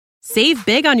Save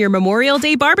big on your Memorial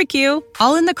Day barbecue,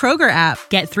 all in the Kroger app.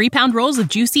 Get 3-pound rolls of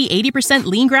juicy 80%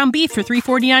 lean ground beef for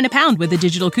 $3.49 a pound with a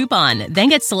digital coupon. Then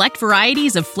get select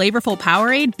varieties of flavorful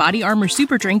Powerade, Body Armor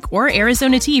Super Drink, or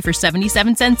Arizona tea for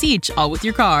 77 cents each, all with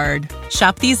your card.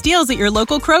 Shop these deals at your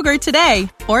local Kroger today,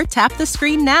 or tap the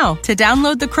screen now to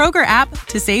download the Kroger app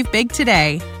to save big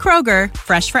today. Kroger,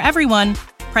 fresh for everyone.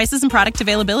 Prices and product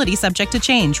availability subject to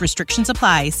change. Restrictions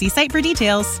apply. See site for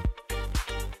details.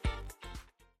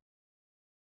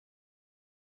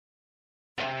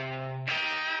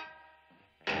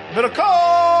 Middle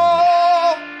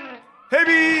call!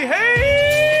 Hey!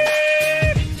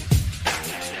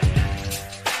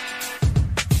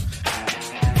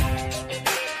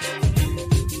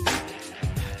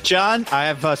 John, I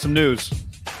have some news.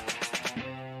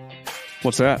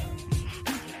 What's that?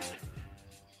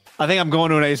 I think I'm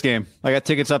going to an A's game. I got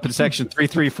tickets up in section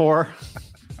 334.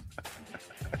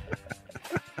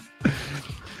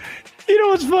 You know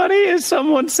what's funny is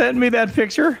someone sent me that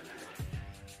picture,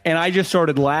 and I just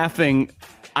started laughing.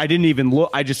 I didn't even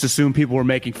look. I just assumed people were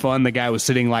making fun. The guy was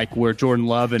sitting like where Jordan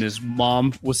Love and his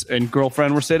mom was and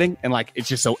girlfriend were sitting, and like it's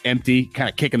just so empty, kind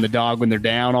of kicking the dog when they're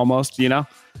down almost, you know?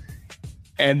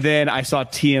 And then I saw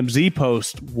TMZ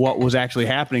post what was actually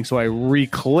happening, so I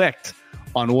re-clicked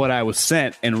on what I was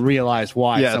sent and realized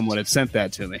why someone had sent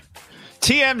that to me.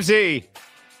 TMZ,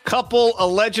 couple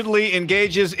allegedly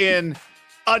engages in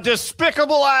a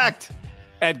despicable act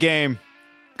at game.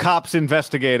 Cops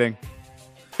investigating.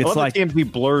 It's like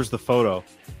TMZ blurs the photo.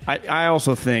 I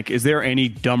also think, is there any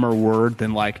dumber word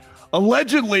than like,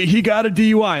 allegedly he got a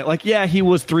DUI? Like, yeah, he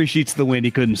was 3 sheets to the wind.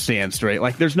 He couldn't stand straight.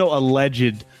 Like, there's no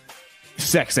alleged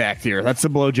sex act here. That's the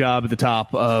blowjob at the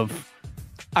top of,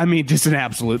 I mean, just an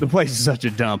absolute. The place is such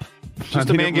a dump. Just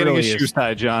a man getting his shoes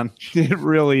tied, John. It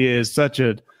really is such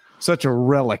a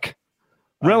relic.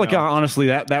 Relic, honestly,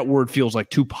 that word feels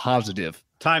like too positive.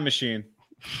 Time machine.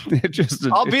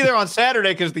 I'll be there on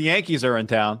Saturday because the Yankees are in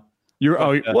town.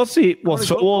 We'll see. A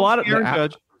lot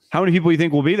of how many people do you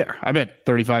think will be there? I bet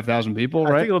 35,000 people,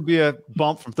 right? I think it'll be a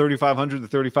bump from 3,500 to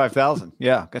 35,000.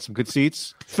 Yeah, got some good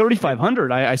seats.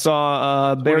 3,500. I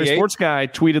saw Barry Sports Guy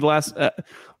tweeted last.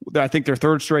 I think their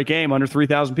third straight game under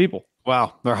 3,000 people.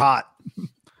 Wow, they're hot.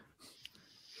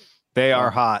 They are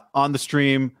hot. On the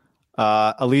stream,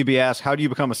 Alibi asks, "How do you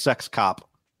become a sex cop?"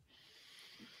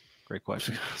 Great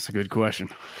question. That's a good question.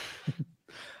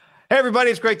 Hey, everybody.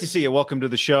 It's great to see you. Welcome to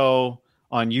the show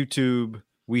on YouTube.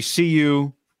 We see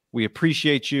you. We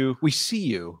appreciate you. We see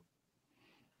you.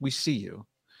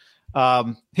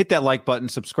 Hit that like button.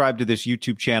 Subscribe to this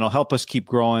YouTube channel. Help us keep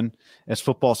growing as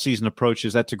football season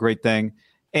approaches. That's a great thing.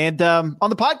 And on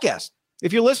the podcast,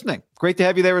 if you're listening, great to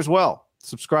have you there as well.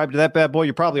 Subscribe to that bad boy.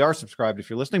 You probably are subscribed if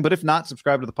you're listening. But if not,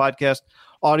 subscribe to the podcast.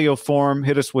 Audio form.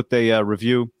 Hit us with a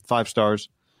review. 5 stars.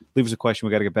 Leave us a question.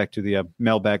 We got to get back to the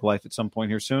mailbag life at some point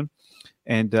here soon.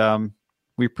 And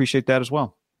we appreciate that as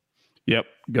well. Yep.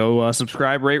 Go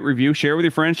subscribe, rate, review, share with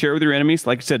your friends, share with your enemies.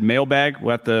 Like I said, mailbag.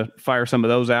 We'll have to fire some of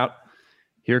those out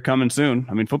here coming soon.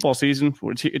 I mean, football season,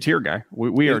 it's here, guy.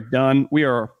 We are done. We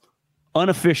are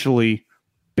unofficially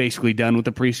basically done with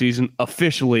the preseason.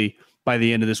 Officially, by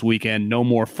the end of this weekend, no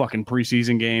more fucking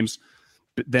preseason games.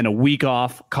 Then a week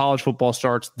off. College football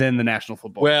starts. Then the National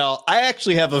Football. Well, I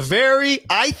actually have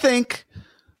I think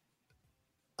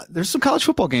there's some college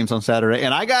football games on Saturday,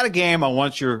 and I got a game I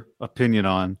want your opinion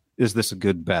on. Is this a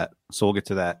good bet? So we'll get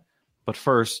to that. But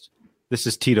first, this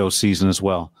is Tito's season as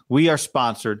well. We are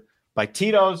sponsored by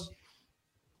Tito's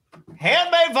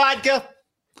Handmade Vodka.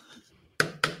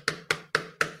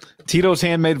 Tito's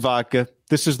Handmade Vodka.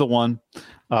 This is the one.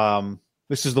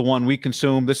 This is the one we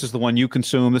consume. This is the one you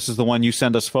consume. This is the one you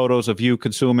send us photos of you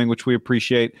consuming, which we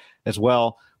appreciate as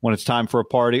well. When it's time for a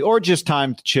party or just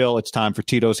time to chill, it's time for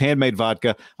Tito's Handmade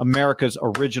Vodka, America's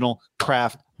original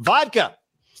craft vodka.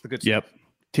 It's the good stuff. Yep.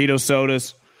 Tito's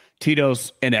sodas,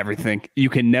 Tito's and everything. You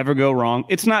can never go wrong.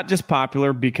 It's not just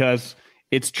popular because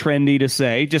it's trendy to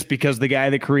say, just because the guy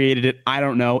that created it, I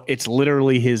don't know. It's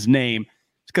literally his name.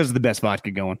 It's because of the best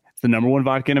vodka going. It's the number 1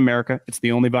 vodka in America. It's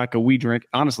the only vodka we drink.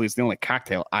 Honestly, it's the only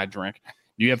cocktail I drink.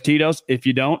 You have Tito's? If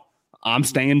you don't, I'm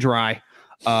staying dry.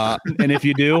 And if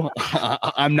you do,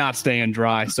 I'm not staying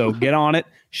dry. So get on it.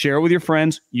 Share it with your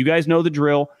friends. You guys know the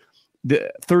drill.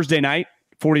 The Thursday night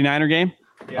 49er game,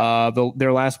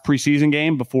 their last preseason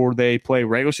game before they play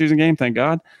regular season game. Thank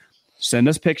God. Send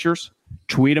us pictures,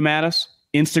 tweet them at us,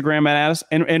 Instagram at us,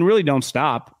 and really don't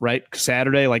stop. Right,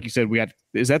 Saturday, like you said, we got.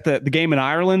 Is that the game in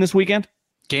Ireland this weekend?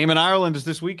 Game in Ireland is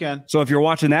this weekend. So if you're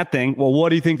watching that thing, well, what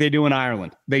do you think they do in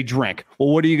Ireland? They drink.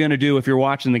 Well, what are you going to do if you're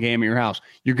watching the game at your house?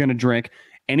 You're going to drink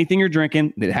anything you're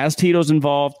drinking that has Tito's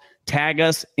involved. Tag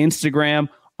us, Instagram,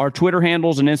 our Twitter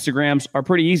handles and Instagrams are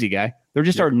pretty easy, guy. They're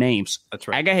just our names. That's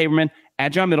right. At Guy Haberman,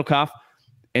 at John Middlecoff,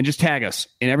 and just tag us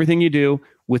in everything you do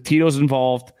with Tito's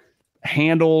involved.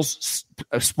 Handles,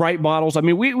 Sprite bottles. I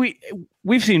mean,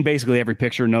 we've seen basically every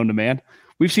picture known to man.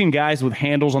 We've seen guys with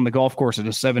handles on the golf course at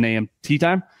a 7 a.m. tee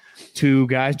time to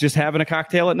guys just having a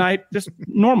cocktail at night, just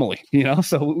normally,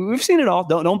 So we've seen it all.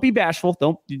 Don't be bashful.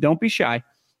 Don't be shy.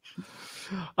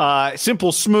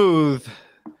 Simple, smooth.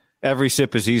 Every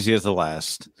sip is easy as the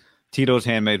last. Tito's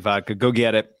handmade vodka. Go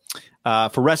get it.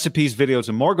 For recipes, videos,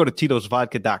 and more, go to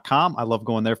titosvodka.com. I love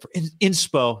going there for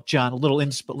inspo, John, a little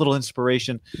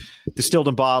inspiration. Distilled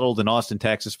and bottled in Austin,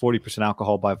 Texas, 40%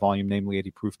 alcohol by volume, namely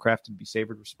 80 proof, crafted to be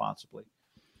savored responsibly.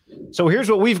 So here's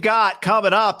what we've got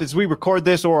coming up as we record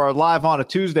this or are live on a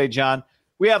Tuesday, John.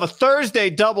 We have a Thursday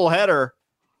doubleheader.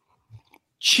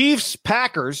 Chiefs,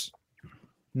 Packers,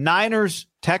 Niners,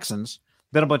 Texans,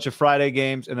 then a bunch of Friday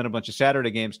games, and then a bunch of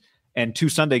Saturday games, and 2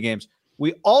 Sunday games.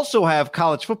 We also have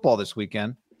college football this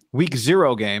weekend, week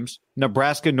 0 games,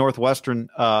 Nebraska, Northwestern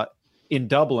in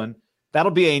Dublin.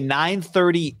 That'll be a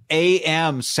 9:30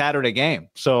 a.m. Saturday game.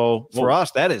 So for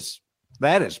us, that is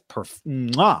perfect.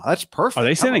 That's perfect. Are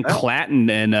they sending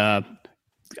Clatton and I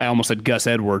almost said Gus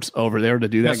Edwards over there to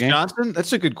do that game? Johnson?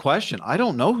 That's a good question. I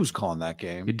don't know who's calling that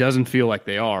game. It doesn't feel like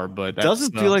they are, but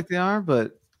doesn't feel like they are,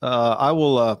 but I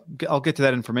will. I'll get to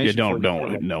that information. Yeah,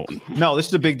 don't. No, this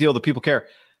is a big deal that people care.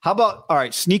 How about, all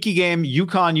right, sneaky game,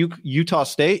 Utah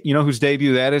State. You know whose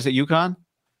debut that is at UConn?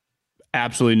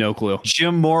 Absolutely no clue.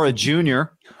 Jim Mora Jr.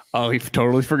 Oh, he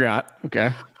totally forgot.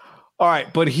 Okay. All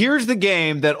right, but here's the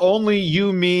game that only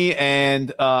you, me,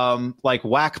 and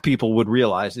whack people would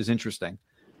realize is interesting.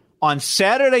 On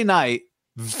Saturday night,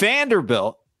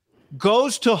 Vanderbilt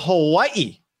goes to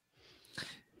Hawaii.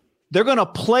 They're going to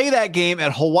play that game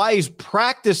at Hawaii's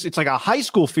practice. It's like a high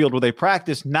school field where they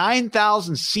practice,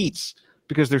 9,000 seats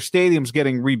because their stadium's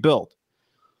getting rebuilt.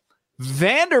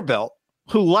 Vanderbilt,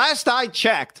 who last I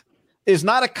checked is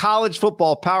not a college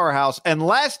football powerhouse, and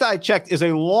last I checked is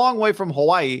a long way from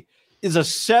Hawaii, is a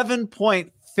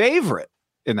 7-point favorite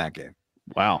in that game.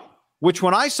 Wow. Which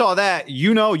when I saw that,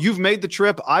 you've made the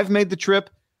trip. I've made the trip.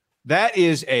 That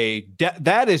is a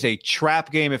trap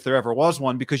game if there ever was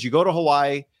one, because you go to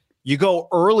Hawaii, you go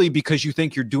early because you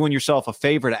think you're doing yourself a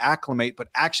favor to acclimate, but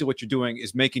actually what you're doing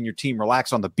is making your team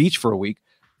relax on the beach for a week.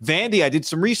 Vandy, I did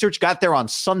some research, got there on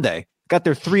Sunday, got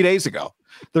there 3 days ago.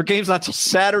 Their game's not till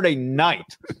Saturday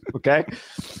night. Okay.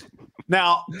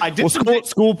 Now I did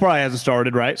school probably hasn't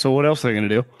started, right? So what else are they going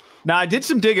to do? Now I did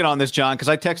some digging on this, John, because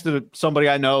I texted somebody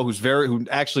I know who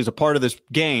actually is a part of this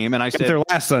game, and I said their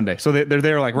last Sunday, so they're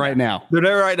there like right now. They're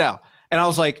there right now, and I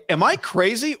was like, "Am I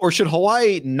crazy, or should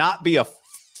Hawaii not be a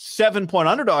 7-point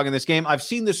underdog in this game?" I've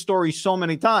seen this story so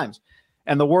many times,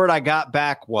 and the word I got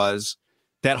back was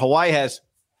that Hawaii has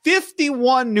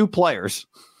 51 new players,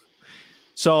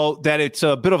 so that it's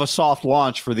a bit of a soft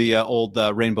launch for the old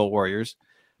Rainbow Warriors.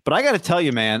 But I got to tell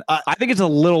you, man, I think it's a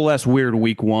little less weird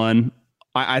week 1.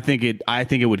 I think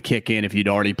it would kick in if you'd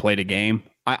already played a game.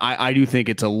 I do think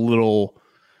it's a little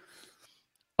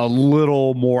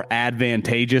more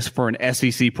advantageous for an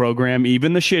SEC program,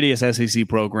 even the shittiest SEC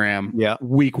program. Yeah.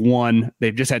 Week 1,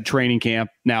 they've just had training camp.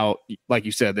 Now, like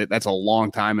you said, that's a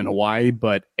long time in Hawaii,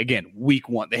 but again, week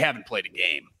 1, they haven't played a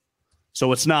game.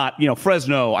 So it's not,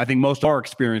 Fresno, I think most of our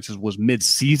experiences was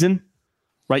mid-season,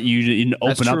 right? You didn't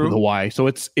open up with Hawaii. So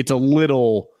it's a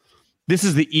little, this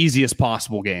is the easiest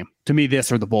possible game. To me,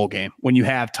 this or the bowl game, when you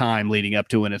have time leading up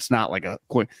to it, and it's not like a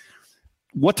quick.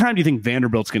 What time do you think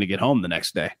Vanderbilt's going to get home the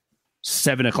next day?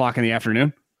 7 o'clock in the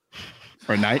afternoon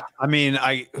or night? I mean,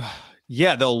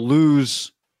 they'll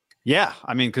lose. Yeah,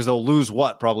 I mean, because they'll lose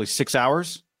what? Probably 6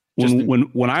 hours.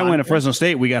 When I went to Fresno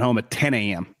State, we got home at 10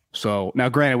 a.m. So now,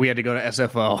 granted, we had to go to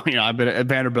SFO. I bet at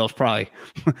Vanderbilt's probably.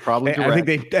 I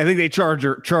think they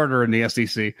charter in the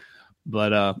SEC,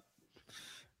 but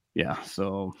yeah.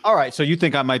 So all right. So you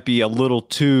think I might be a little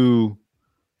too?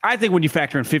 I think when you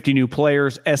factor in 50 new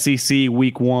players, SEC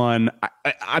week 1,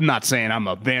 I'm not saying I'm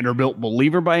a Vanderbilt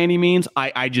believer by any means.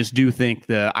 I just do think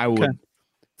that I would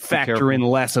factor in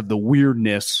less of the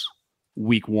weirdness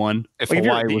week 1. If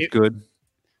Hawaii was good.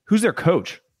 Who's their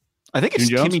coach? I think it's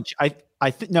Timmy.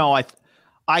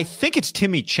 I think it's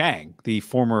Timmy Chang, the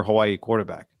former Hawaii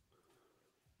quarterback.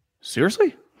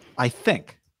 Seriously? I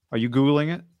think. Are you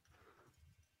Googling it?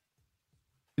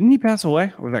 Didn't he pass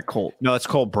away? Or was that Colt? No, it's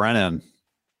Colt Brennan.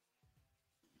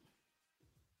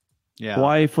 Yeah.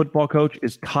 Hawaii football coach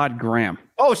is Todd Graham.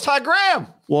 Oh, it's Todd Graham.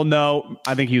 Well, no,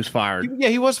 I think he was fired. Yeah,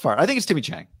 he was fired. I think it's Timmy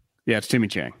Chang. Yeah, it's Timmy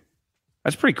Chang.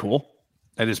 That's pretty cool.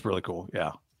 That is really cool.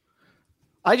 Yeah.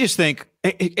 I just think,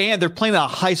 and they're playing at a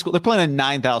high school. They're playing a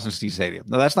 9,000 seat stadium.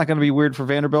 Now, that's not going to be weird for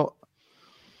Vanderbilt.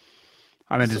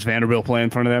 I mean, does Vanderbilt play in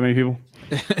front of that many people?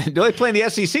 Do they play in the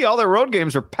SEC? All their road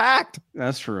games are packed.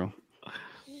 That's true.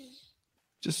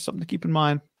 Just something to keep in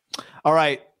mind. All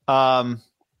right. They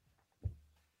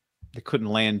couldn't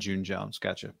land June Jones.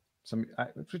 Gotcha.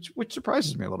 Which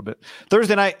surprises me a little bit.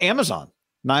 Thursday night, Amazon.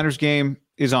 Niners game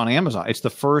is on Amazon. It's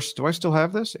the first. Do I still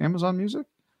have this? Amazon Music?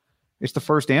 It's the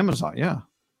first Amazon. Yeah.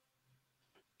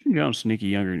 June Jones sneaky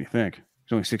younger than you think.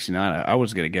 He's only 69. I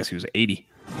was going to guess he was 80.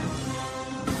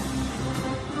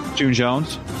 June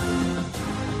Jones.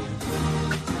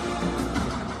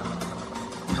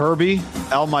 Herbie,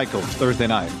 Al Michaels, Thursday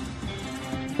night.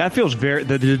 That feels very,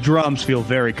 the drums feel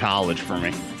very college for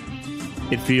me.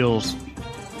 It feels.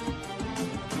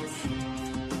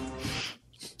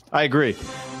 I agree.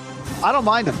 I don't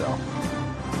mind it, though.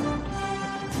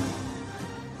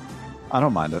 I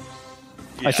don't mind it.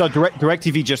 Yeah. I saw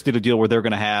DirecTV just did a deal where they're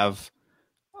going to have,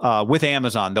 with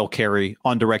Amazon, they'll carry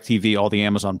on DirecTV all the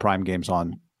Amazon Prime games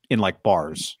on in like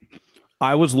bars.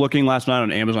 I was looking last night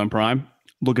on Amazon Prime,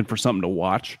 looking for something to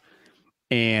watch,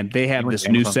 and they have this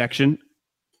new section.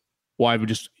 Why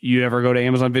would you ever go to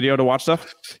Amazon Video to watch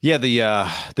stuff? Yeah,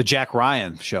 the Jack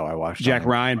Ryan show I watched. Jack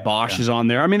Ryan, Bosch is on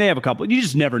there. I mean, they have a couple. You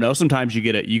just never know. Sometimes you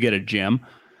get a gem,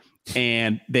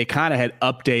 and they kind of had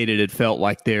updated. It felt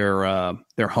like their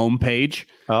homepage.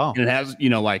 Oh, and it has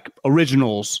like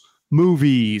originals,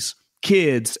 movies,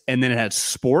 kids, and then it has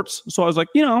sports. So I was like,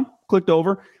 clicked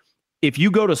over. If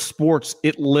you go to sports,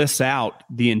 it lists out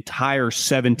the entire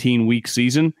 17-week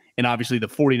season, and obviously the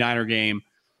 49er game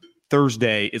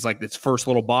Thursday is like this first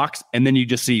little box, and then you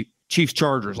just see Chiefs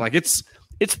Chargers. Like it's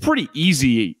pretty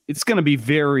easy. It's going to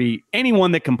be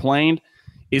anyone that complained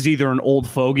is either an old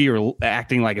fogey or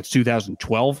acting like it's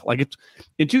 2012. Like it's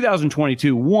in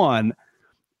 2022.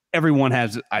 Everyone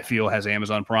has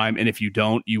Amazon Prime, and if you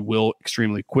don't, you will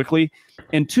extremely quickly.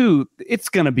 And two, it's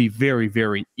going to be very,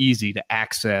 very easy to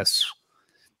access.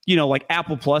 Like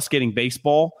Apple Plus getting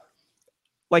baseball.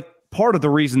 Like part of the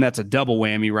reason that's a double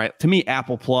whammy, right? To me,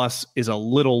 Apple Plus is a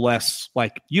little less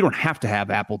like you don't have to have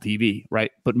Apple TV,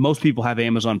 right? But most people have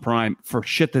Amazon Prime for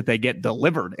shit that they get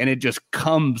delivered, and it just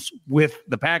comes with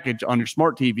the package on your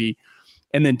smart TV.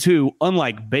 And then two,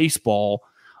 unlike baseball,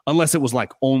 unless it was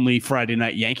like only Friday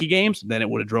night Yankee games, then it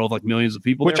would have drove like millions of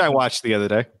people. Which I watched the other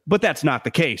day. But that's not the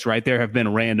case, right? There have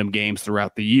been random games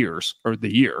throughout the years or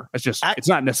the year. It's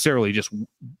not necessarily just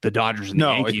the Dodgers and the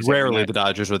Yankees. No, it's rarely the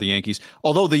Dodgers or the Yankees.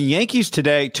 Although the Yankees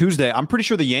today, Tuesday, I'm pretty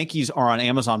sure the Yankees are on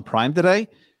Amazon Prime today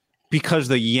because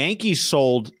the Yankees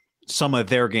sold some of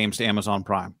their games to Amazon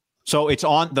Prime. So it's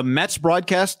on the Mets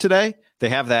broadcast today. They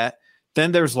have that.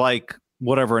 Then there's like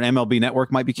whatever, an MLB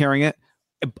network might be carrying it.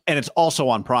 And it's also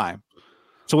on Prime.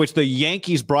 So it's the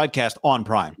Yankees broadcast on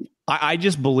Prime. I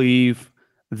just believe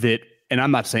that, and I'm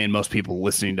not saying most people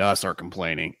listening to us are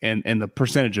complaining, and the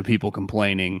percentage of people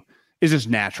complaining is just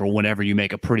natural whenever you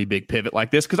make a pretty big pivot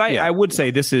like this. Because I would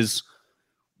say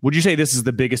would you say this is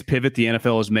the biggest pivot the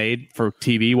NFL has made for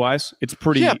TV-wise? It's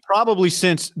pretty... Yeah, probably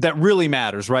since that really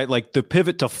matters, right? Like the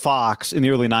pivot to Fox in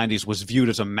the early 90s was viewed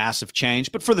as a massive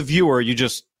change. But for the viewer,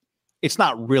 it's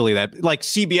not really that, like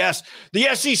CBS, the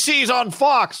SEC is on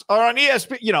Fox or on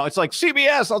ESPN. It's like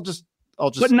CBS. I'll just.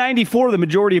 But in '94, the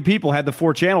majority of people had the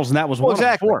 4 channels, and that was one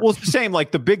exactly. of the 4. Well, it's the same.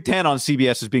 Like the Big Ten on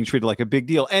CBS is being treated like a big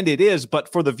deal, and it is.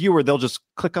 But for the viewer, they'll just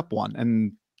click up one,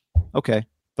 and okay,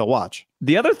 they'll watch.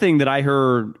 The other thing that I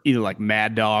heard either like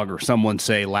Mad Dog or someone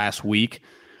say last week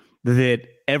that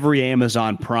every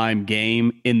Amazon Prime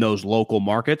game in those local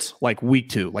markets, like week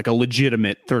 2, like a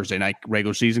legitimate Thursday night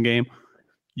regular season game,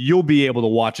 you'll be able to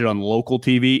watch it on local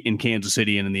TV in Kansas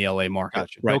City and in the LA market.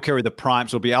 Gotcha. Right? They'll carry the Prime.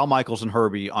 So it'll be Al Michaels and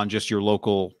Herbie on just your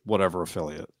local whatever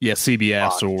affiliate. Yeah, CBS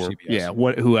Fox, or CBS. Yeah,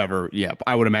 whoever. Yeah,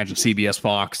 I would imagine CBS,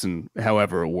 Fox, and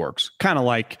however it works. Kind of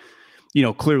like,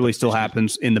 clearly still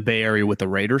happens in the Bay Area with the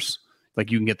Raiders. Like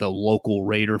you can get the local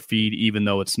Raider feed, even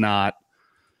though it's not,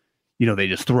 they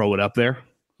just throw it up there.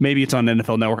 Maybe it's on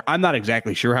NFL Network. I'm not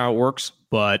exactly sure how it works,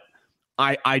 but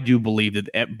I do believe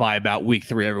that by about week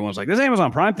 3, everyone's like, this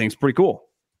Amazon Prime thing's pretty cool.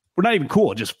 We're not even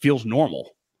cool. It just feels normal.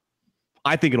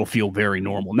 I think it'll feel very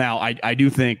normal. Now, I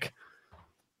do think,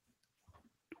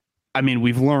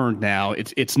 we've learned now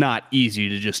it's not easy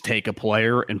to just take a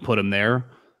player and put him there.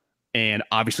 And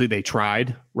obviously they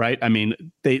tried, right?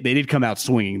 They did come out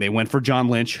swinging. They went for John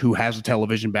Lynch, who has a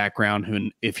television background,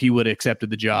 who, if he would have accepted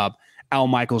the job, Al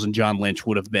Michaels and John Lynch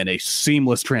would have been a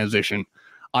seamless transition.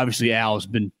 Obviously, Al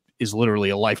is literally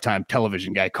a lifetime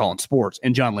television guy calling sports,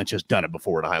 and John Lynch has done it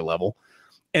before at a high level.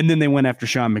 And then they went after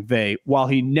Sean McVay. While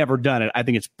he never done it, I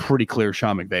think it's pretty clear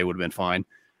Sean McVay would have been fine.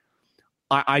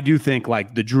 I do think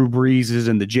like the Drew Breeses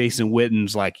and the Jason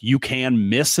Wittens, like you can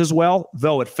miss as well,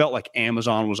 though it felt like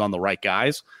Amazon was on the right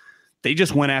guys. They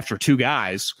just went after two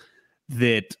guys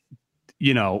that,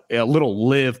 a little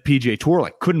live PGA Tour,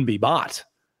 like couldn't be bought.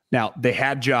 Now they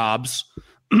had jobs.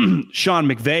 Sean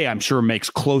McVay, I'm sure, makes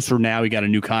closer now. He got a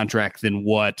new contract than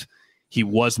what he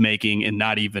was making, and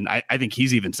not even, I think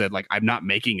he's even said, like, I'm not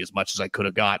making as much as I could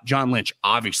have got. John Lynch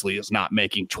obviously is not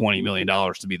making $20 million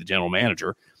to be the general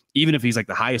manager. Even if he's like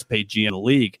the highest paid GM in the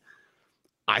league,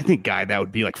 I think, guy, that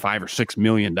would be like $5 or $6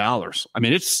 million. I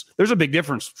mean, there's a big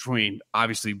difference between,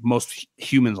 obviously, most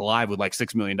humans alive would like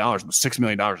 $6 million, but $6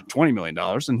 million and $20 million.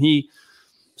 And he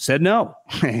said no.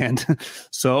 And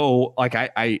so, like,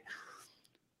 I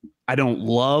don't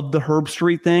love the Herb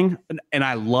Street thing, and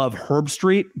I love Herb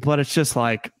Street, but it's just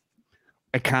like,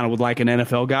 I kind of would like an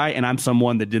NFL guy, and I'm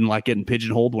someone that didn't like getting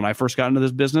pigeonholed when I first got into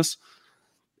this business.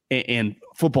 And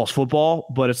football's football,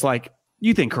 but it's like,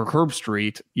 you think Kirk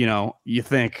Herbstreit, you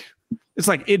think it's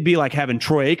like, it'd be like having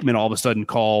Troy Aikman all of a sudden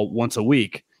call once a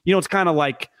week. It's kind of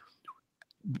like,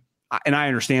 and I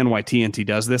understand why TNT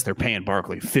does this. They're paying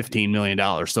Barkley $15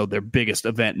 million. So their biggest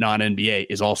event, non-NBA,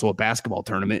 is also a basketball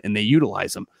tournament, and they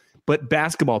utilize them. But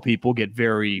basketball people get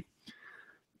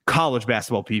college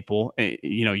basketball people,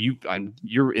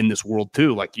 you're in this world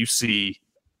too. Like, you see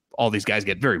all these guys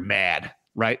get very mad,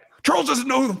 right? Charles doesn't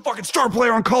know who the fucking star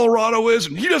player on Colorado is,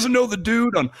 and he doesn't know the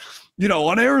dude on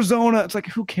Arizona. It's like,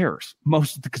 who cares?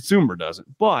 Most of the consumer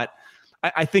doesn't. But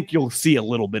I think you'll see a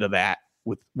little bit of that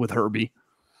with Herbie.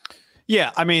 Yeah,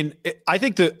 I mean, I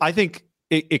think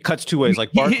it cuts two ways.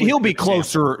 Like, he'll be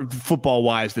closer football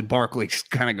wise than Barkley's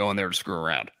kind of going there to screw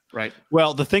around, right?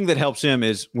 Well, the thing that helps him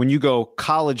is when you go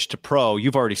college to pro,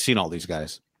 you've already seen all these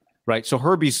guys, right? So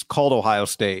Herbie's called Ohio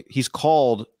State. He's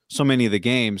called so many of the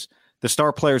games. The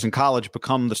star players in college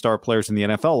become the star players in the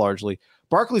NFL largely.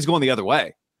 Barkley's going the other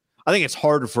way. I think it's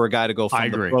harder for a guy to go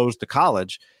from the pros to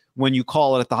college. When you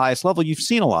call it at the highest level, you've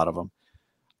seen a lot of them.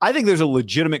 I think there's a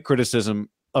legitimate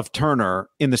criticism of Turner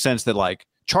in the sense that, like,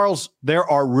 Charles, there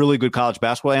are really good college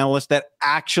basketball analysts that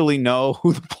actually know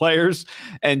who the players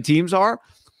and teams are.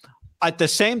 At the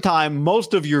same time,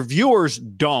 most of your viewers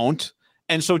don't.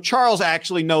 And so Charles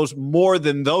actually knows more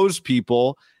than those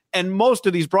people. And most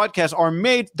of these broadcasts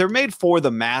they're made for the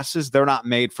masses. They're not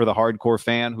made for the hardcore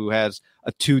fan who has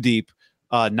a too deep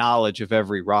knowledge of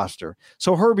every roster.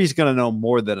 So Herbie's going to know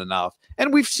more than enough.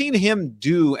 And we've seen him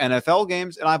do NFL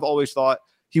games, and I've always thought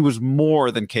he was more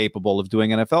than capable of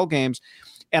doing NFL games.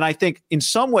 And I think in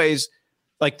some ways,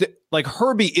 like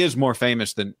Herbie is more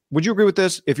famous than, would you agree with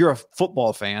this? If you're a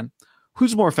football fan,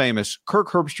 who's more famous, Kirk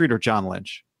Herbstreit or John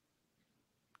Lynch?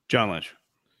 John Lynch.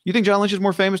 You think John Lynch is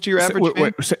more famous to your average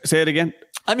fan? Say it again.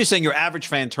 I'm just saying your average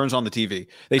fan turns on the TV.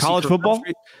 They college football?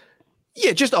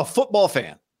 Yeah, just a football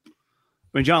fan. I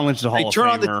mean, John Lynch is a Hall of Famer. Turn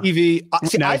on the TV.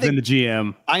 Now he's been the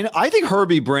GM. I think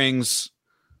Herbie brings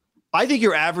 – I think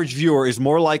your average viewer is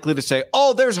more likely to say,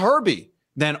 oh, there's Herbie,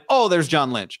 than, oh, there's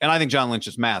John Lynch. And I think John Lynch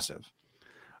is massive.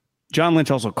 John Lynch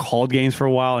also called games for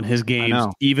a while, and his games,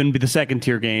 even the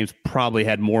second-tier games, probably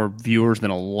had more viewers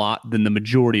than the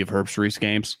majority of Herbstreit's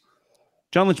games.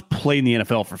 John Lynch played in the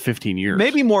NFL for 15 years.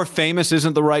 Maybe more famous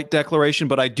isn't the right declaration,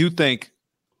 but I do think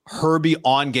Herbie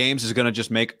on games is going to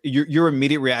just make your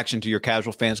immediate reaction to your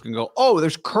casual fans can go, oh,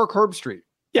 there's Kirk Herbstreit.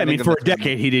 Yeah, I mean, for a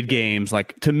decade he did games.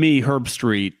 Like, to me,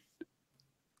 Herbstreit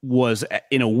was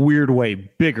in a weird way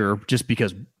bigger just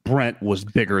because Brent was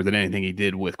bigger than anything he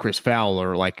did with Chris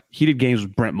Fowler. Like, he did games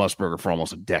with Brent Musburger for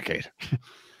almost a decade.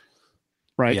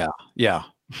 Right? Yeah.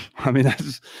 I mean,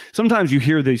 sometimes you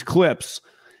hear these clips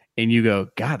and you go,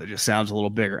 God, that just sounds a little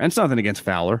bigger. And it's nothing against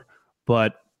Fowler,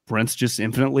 but Brent's just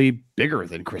infinitely bigger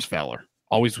than Chris Fowler.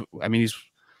 Always, I mean,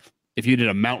 if you did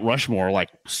a Mount Rushmore, like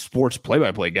sports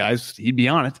play-by-play guys, he'd be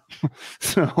on it.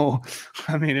 So,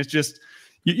 I mean, it's just,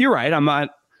 you're right. I'm not,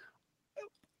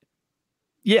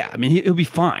 yeah, I mean, he'll be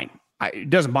fine.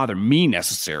 It doesn't bother me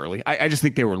necessarily. I just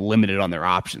think they were limited on their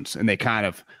options, and they kind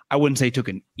of, I wouldn't say took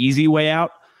an easy way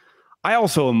out. I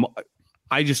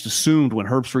just assumed when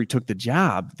Herbstreit took the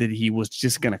job that he was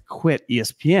just going to quit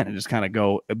ESPN and just kind of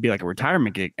go, it'd be like a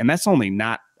retirement gig. And that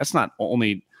is not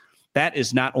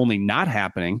only not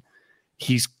happening,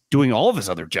 he's doing all of his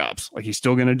other jobs. Like, he's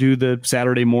still going to do the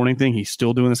Saturday morning thing. He's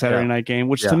still doing the Saturday night game,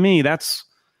 which to me, that's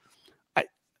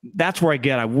where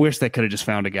I wish they could have just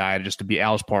found a guy just to be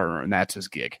Al's partner, and that's his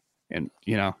gig. And,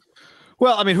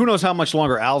 well, I mean, who knows how much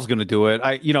longer Al's going to do it?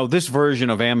 This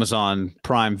version of Amazon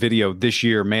Prime Video this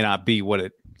year may not be what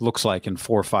it looks like in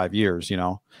 4 or 5 years.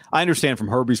 I understand from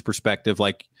Herbie's perspective,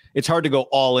 like, it's hard to go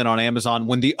all in on Amazon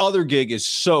when the other gig is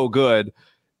so good.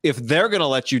 If they're going to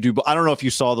let you do, I don't know if you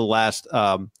saw the last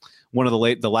one of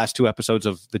the last two episodes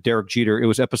of the Derek Jeter. It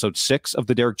was episode 6 of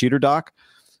the Derek Jeter doc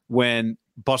when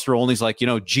Buster Olney's like,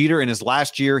 Jeter in his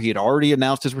last year, he had already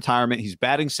announced his retirement. He's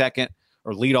batting second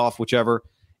or leadoff, whichever,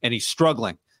 and he's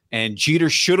struggling. And Jeter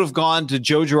should have gone to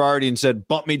Joe Girardi and said,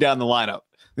 bump me down the lineup.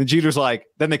 And Jeter's like,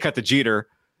 then they cut to Jeter.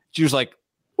 Jeter's like,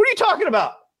 what are you talking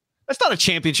about? That's not a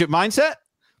championship mindset.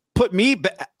 I'm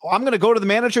going to go to the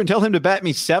manager and tell him to bat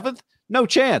me 7th? No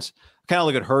chance. Kind of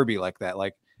look at Herbie like that.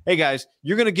 Like, hey, guys,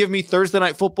 you're going to give me Thursday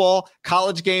night football,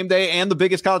 college game day, and the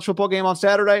biggest college football game on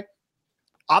Saturday?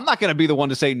 I'm not going to be the one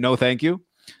to say no thank you.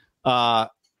 I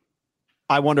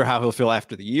wonder how he'll feel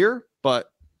after the year,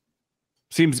 but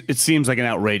it seems like an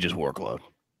outrageous workload.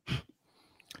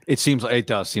 It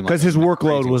does seem like because his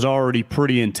workload was already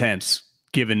pretty intense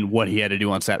given what he had to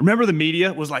do on Saturday. Remember the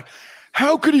media was like,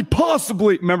 how could he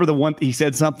possibly? Remember the one he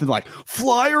said something like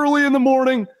fly early in the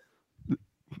morning.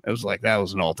 It was like that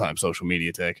was an all-time social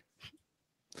media take.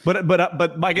 But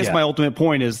I guess my ultimate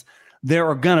point is there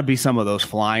are going to be some of those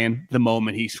flying the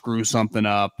moment he screws something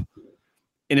up,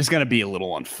 and it's going to be a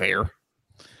little unfair.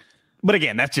 But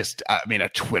again, that's just, a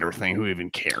Twitter thing. Who even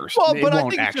cares? Well, but I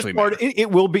think actually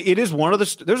it will be. It is one of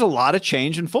the. There's a lot of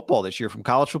change in football this year, from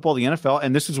college football to the NFL,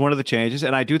 and this is one of the changes.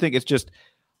 And I do think it's just.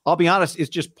 I'll be honest, it's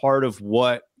just part of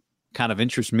what kind of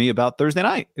interests me about Thursday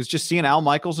night. It's just seeing Al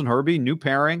Michaels and Herbie, new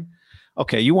pairing.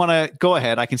 Okay, you want to go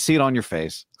ahead? I can see it on your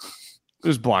face.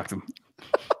 Just blocked him.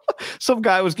 Some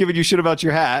guy was giving you shit about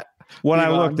your hat. When I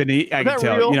looked, and I could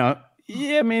tell, real?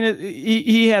 Yeah,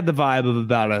 he had the vibe of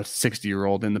about a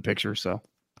 60-year-old in the picture. So,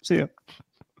 see ya.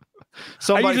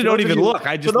 I usually don't even look.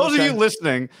 For those of you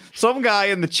listening, some guy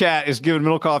in the chat is giving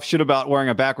Middlecoff shit about wearing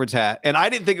a backwards hat, and I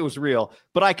didn't think it was real.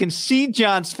 But I can see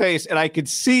John's face, and I could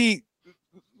see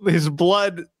his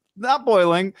blood not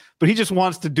boiling, but he just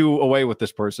wants to do away with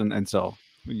this person, and so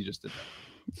you just did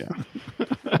that.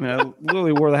 Yeah. I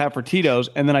literally wore the hat for Tito's,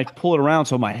 and then I pull it around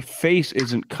so my face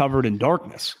isn't covered in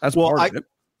darkness. That's part of it.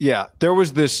 Yeah, there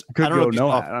was this. I don't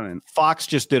know. Fox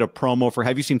just did a promo for.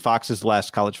 Have you seen Fox's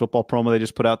last college football promo they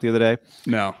just put out the other day?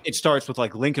 No. It starts with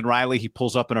like Lincoln Riley. He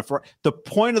pulls up in a. The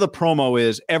point of the promo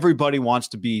is everybody wants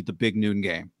to be the big noon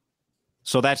game,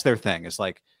 so that's their thing. It's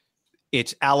like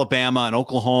it's Alabama and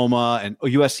Oklahoma and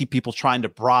USC people trying to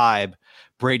bribe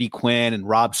Brady Quinn and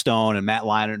Rob Stone and Matt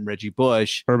Leinart and Reggie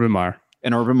Bush, Urban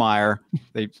Meyer,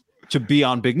 to be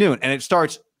on Big Noon, and it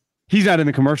starts. He's not in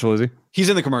the commercial, is he? He's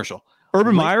in the commercial.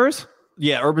 Urban Meyer is?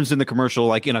 Yeah, Urban's in the commercial,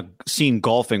 like in a scene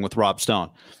golfing with Rob Stone.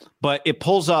 But it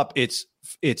pulls up, it's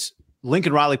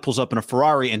Lincoln Riley pulls up in a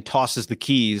Ferrari and tosses the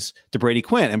keys to Brady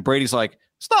Quinn. And Brady's like,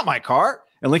 it's not my car.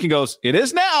 And Lincoln goes, it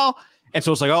is now. And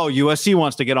so it's like, oh, USC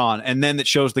wants to get on. And then it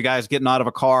shows the guys getting out of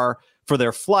a car for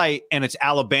their flight, and it's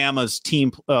Alabama's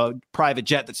team private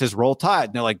jet that says Roll Tide.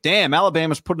 And they're like, damn,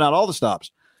 Alabama's putting out all the stops.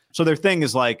 So their thing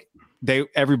is like,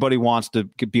 everybody wants to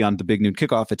be on the Big Noon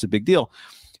kickoff. It's a big deal.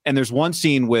 And there's one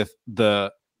scene with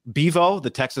the Bevo,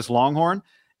 the Texas Longhorn,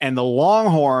 and the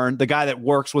Longhorn, the guy that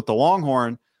works with the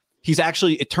Longhorn, he's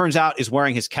actually, it turns out, is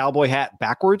wearing his cowboy hat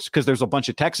backwards, because there's a bunch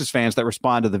of Texas fans that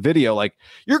respond to the video like,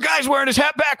 your guy's wearing his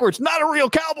hat backwards, not a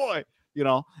real cowboy,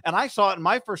 And I saw it, and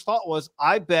my first thought was,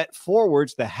 I bet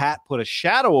forwards the hat put a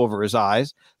shadow over his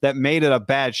eyes that made it a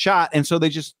bad shot, and so they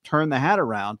just turned the hat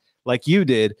around like you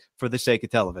did for the sake of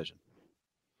television.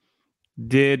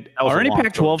 Are any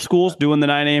Pac-12 schools doing the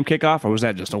 9 a.m. kickoff, or was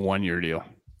that just a one-year deal?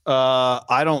 Not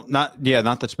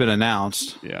that's been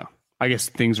announced. Yeah. I guess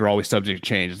things are always subject to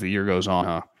change as the year goes on,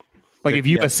 huh? Like if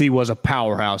USC was a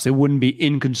powerhouse, it wouldn't be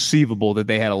inconceivable that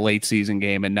they had a late season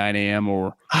game at 9 a.m.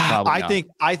 or probably not.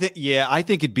 I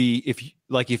think it'd be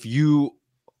if you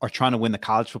are trying to win the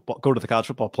go to the college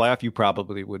football playoff, you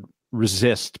probably would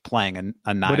resist playing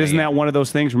a 9. But isn't that one of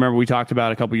those things? Remember we talked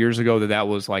about a couple years ago that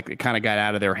was like it kind of got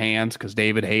out of their hands because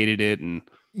David hated it. And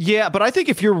yeah, but I think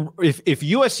if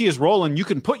USC is rolling, you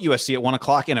can put USC at 1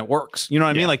 o'clock and it works. You know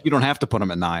what I mean? Like you don't have to put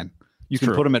them at 9. You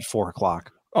can put them at 4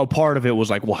 o'clock. Oh, part of it was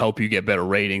like, we'll help you get better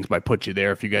ratings by put you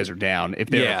there if you guys are down. If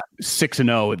they're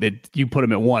 6-0, that you put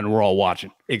them at 1, we're all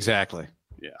watching. Exactly.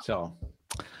 Yeah. So,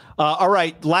 all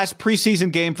right, last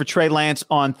preseason game for Trey Lance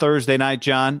on Thursday night,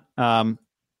 John.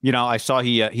 I saw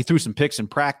he threw some picks in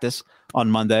practice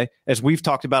on Monday. As we've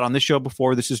talked about on this show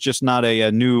before, this is just not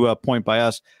a new point by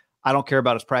us. I don't care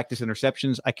about his practice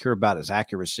interceptions. I care about his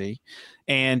accuracy.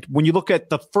 And when you look at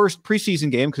the first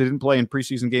preseason game, because he didn't play in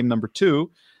preseason game number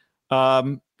 2,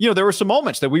 there were some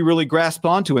moments that we really grasped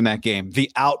onto in that game.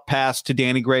 The out pass to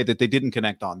Danny Gray that they didn't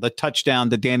connect on. The touchdown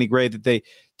to Danny Gray that they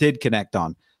did connect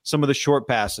on. Some of the short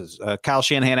passes. Kyle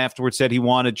Shanahan afterwards said he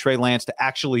wanted Trey Lance to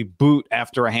actually boot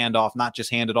after a handoff, not just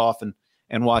hand it off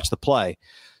and watch the play.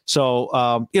 So,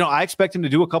 I expect him to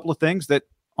do a couple of things that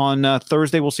on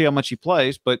Thursday. We'll see how much he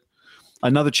plays, but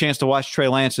another chance to watch Trey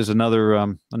Lance is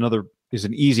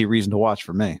an easy reason to watch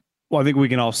for me. Well, I think we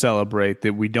can all celebrate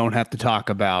that we don't have to talk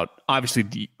about,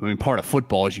 obviously, part of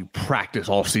football is you practice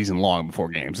all season long before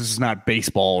games. This is not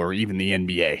baseball or even the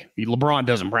NBA. LeBron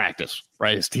doesn't practice,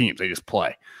 right? His teams, they just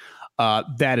play.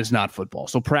 That is not football.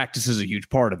 So practice is a huge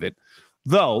part of it.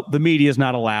 Though the media is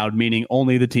not allowed, meaning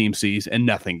only the team sees and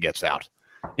nothing gets out.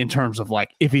 In terms of like,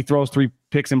 if he throws 3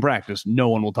 picks in practice, no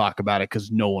one will talk about it because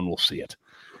no one will see it.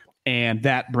 And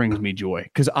that brings me joy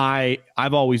because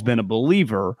I've always been a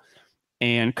believer,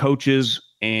 and coaches,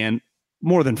 and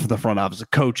more than for the front office,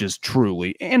 coaches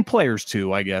truly, and players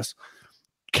too, I guess,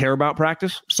 care about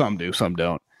practice. Some do, some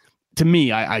don't. To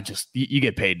me, I just, you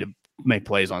get paid to make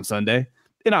plays on Sunday.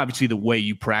 And obviously the way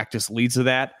you practice leads to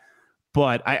that.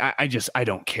 But I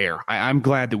don't care. I'm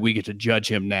glad that we get to judge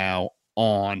him now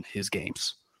on his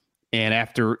games. And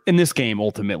this game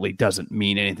ultimately doesn't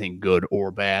mean anything good or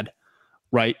bad,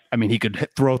 right? I mean, he could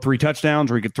throw 3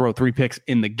 touchdowns or he could throw 3 picks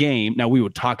in the game. Now, we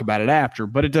would talk about it after,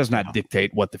 but it does not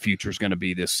dictate what the future is going to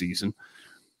be this season.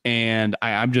 And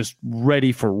I'm just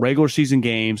ready for regular season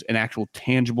games and actual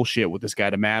tangible shit with this guy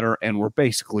to matter. And we're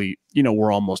basically,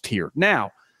 we're almost here.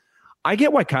 Now, I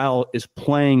get why Kyle is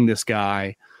playing this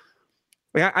guy.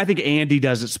 Like, I think Andy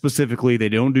does it specifically. They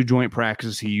don't do joint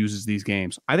practices. He uses these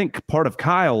games. I think part of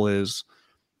Kyle is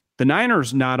the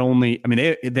Niners not only,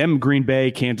 them, Green Bay,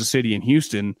 Kansas City, and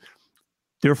Houston,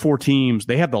 they're 4 teams.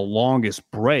 They have the longest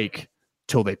break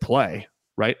till they play,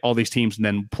 right? All these teams and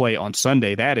then play on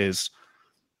Sunday. That is,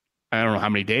 I don't know how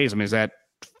many days. Is that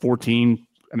 14?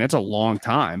 That's a long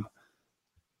time.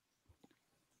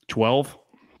 12?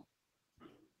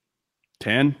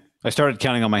 10? I started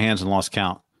counting on my hands and lost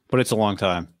count. But it's a long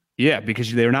time. Yeah,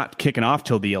 because they're not kicking off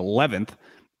till the 11th,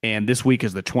 and this week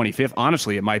is the 25th.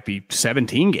 Honestly, it might be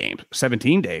 17 games,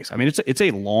 17 days. It's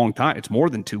a long time. It's more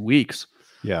than 2 weeks.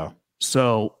 Yeah.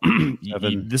 So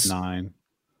 7, 9.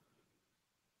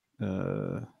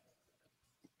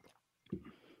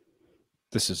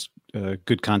 This is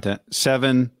good content.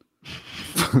 7,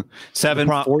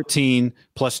 14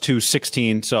 plus 2,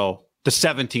 16. So the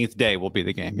 17th day will be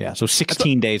the game. Yeah. So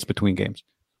 16 days between games.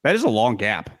 That is a long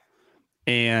gap.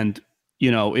 And,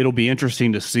 it'll be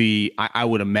interesting to see. I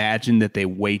would imagine that they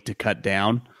wait to cut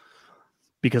down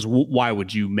because why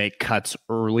would you make cuts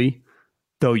early?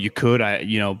 Though you could,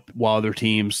 while other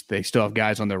teams, they still have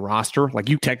guys on their roster. Like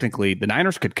the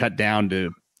Niners could cut down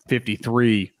to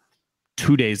 53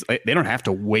 2 days. They don't have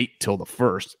to wait till the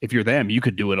 1st. If you're them, you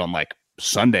could do it on like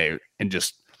Sunday and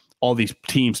just all these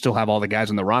teams still have all the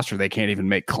guys on the roster. They can't even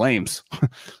make claims.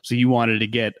 So you wanted to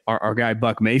get our guy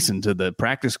Buck Mason to the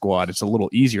practice squad. It's a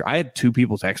little easier. I had 2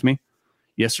 people text me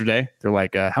yesterday. They're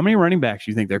like, how many running backs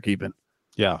do you think they're keeping?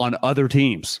 Yeah. On other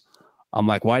teams. I'm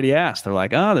like, why do you ask? They're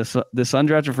like, this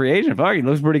undrafted free agent, fuck, he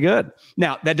looks pretty good.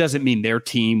 Now, that doesn't mean their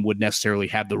team would necessarily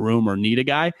have the room or need a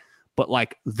guy, but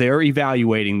like they're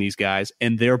evaluating these guys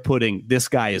and they're putting this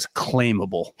guy is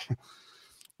claimable,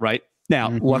 right? Now,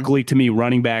 luckily to me,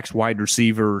 running backs, wide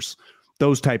receivers,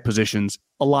 those type positions,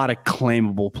 a lot of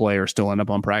claimable players still end up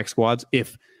on practice squads.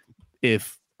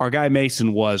 If our guy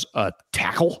Mason was a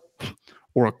tackle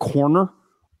or a corner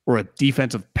or a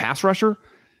defensive pass rusher,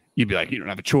 you'd be like, you don't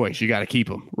have a choice. You got to keep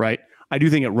him, right? I do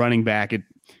think at running back,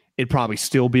 it'd probably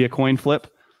still be a coin flip.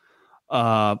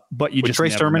 But you Would Trey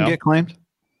Sermon get claimed?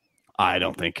 I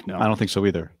don't think. No, I don't think so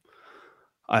either.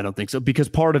 I don't think so, because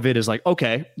part of it is like,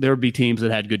 okay, there would be teams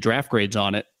that had good draft grades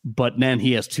on it, but then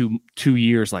he has two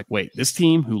years like, wait, this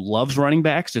team who loves running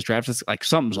backs just drafts like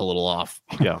something's a little off.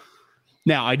 Yeah.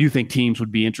 Now, I do think teams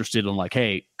would be interested in like,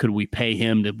 hey, could we pay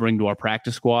him to bring to our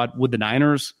practice squad? Would the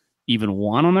Niners even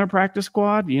want on their practice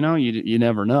squad? You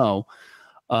never know.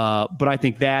 But I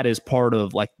think that is part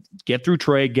of like, get through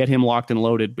Trey, get him locked and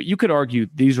loaded. But you could argue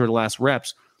these are the last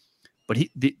reps, but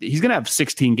he's going to have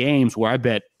 16 games where I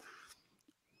bet,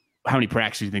 how many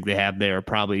practices do you think they have there?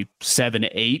 Probably 7 to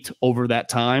 8 over that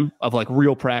time of like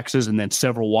real practices and then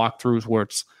several walkthroughs where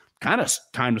it's kind of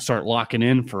time to start locking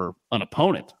in for an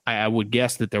opponent. I would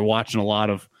guess that they're watching a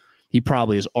lot of, he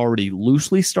probably has already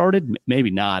loosely started, maybe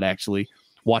not actually,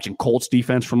 watching Colts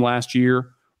defense from last year,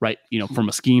 right? From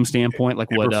a scheme standpoint,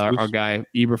 like what our guy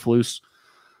Eberflus,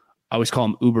 I always call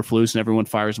him Uberflus, and everyone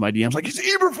fires my DMs like, he's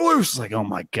Eberflus. It's like, oh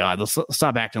my God, let's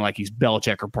stop acting like he's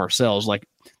Belichick or Parcells. Like,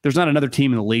 there's not another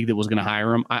team in the league that was going to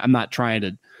hire him. I'm not trying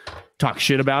to talk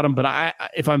shit about him, but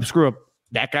if I'm screw up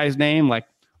that guy's name, like,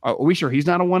 are we sure he's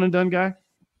not a one and done guy?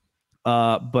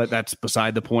 But that's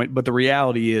beside the point. But the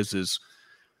reality is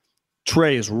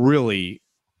Trey is really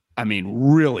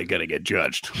going to get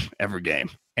judged every game.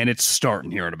 And it's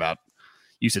starting here in about,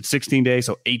 You said 16 days,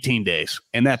 so 18 days.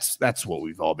 And that's what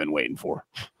we've all been waiting for.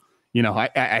 You know,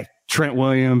 I Trent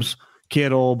Williams,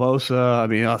 Kittle, Bosa. I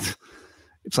mean,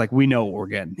 it's like we know what we're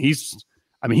getting.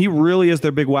 He really is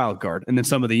their big wild card. And then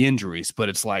some of the injuries, but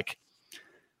it's like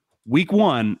week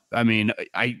one. I mean,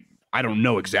 I don't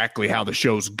know exactly how the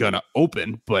show's going to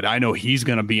open, but I know he's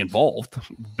going to be involved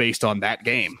based on that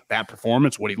game, that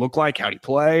performance, what he looked like, how'd he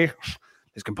play,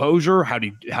 his composure, how'd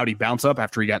he bounce up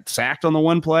after he got sacked on the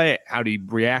one play, how'd he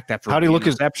react after the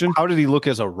interception. How did he look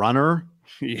as a runner?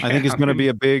 Yeah, I think it's going to be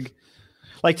a big,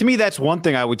 like, to me, that's one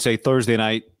thing I would say Thursday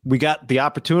night. We got the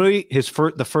opportunity,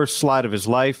 the first slide of his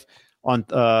life on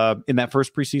in that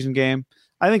first preseason game.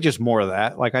 I think just more of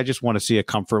that. Like, I just want to see a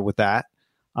comfort with that.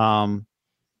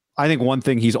 I think one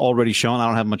thing he's already shown, I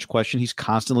don't have much question, he's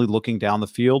constantly looking down the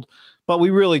field, but we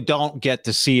really don't get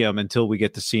to see him until we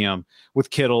get to see him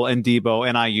with Kittle and Debo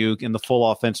and Ayuk and the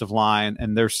full offensive line,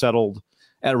 and they're settled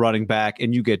at running back,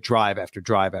 and you get drive after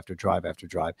drive after drive after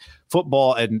drive.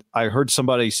 Football, and I heard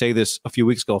somebody say this a few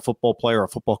weeks ago, a football player, a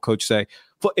football coach say,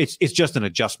 it's just an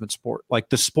adjustment sport. Like,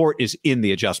 the sport is in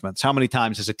the adjustments. How many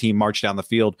times has a team marched down the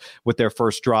field with their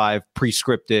first drive,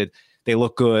 pre-scripted, they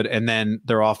look good, and then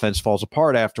their offense falls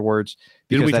apart afterwards?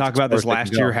 Didn't we talk about this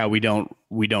last year, how we don't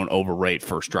overrate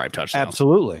first drive touchdowns?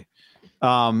 Absolutely.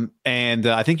 And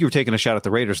I think you were taking a shot at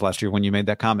the Raiders last year when you made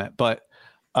that comment. But,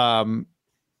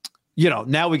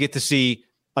 now we get to see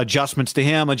adjustments to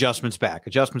him, adjustments back,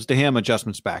 adjustments to him,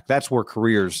 adjustments back. That's where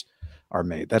careers are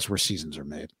made. That's where seasons are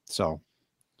made. So,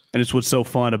 and it's what's so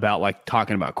fun about, like,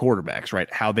 talking about quarterbacks,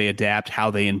 right? How they adapt,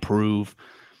 how they improve,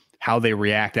 how they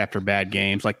react after bad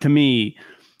games. Like, to me,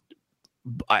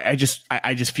 I just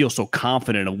feel so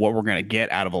confident of what we're going to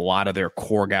get out of a lot of their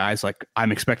core guys. Like,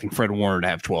 I'm expecting Fred Warner to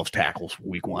have 12 tackles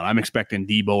week one. I'm expecting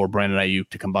Debo or Brandon Ayuk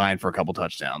to combine for a couple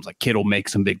touchdowns. Like, Kittle make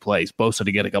some big plays, Bosa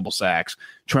to get a couple sacks,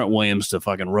 Trent Williams to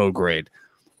fucking road grade.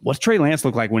 What's Trey Lance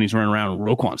look like when he's running around and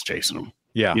Roquan's chasing him?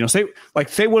 Yeah.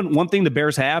 Say one thing the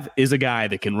Bears have is a guy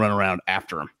that can run around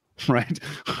after him. Right.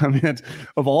 I mean, that's,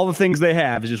 of all the things they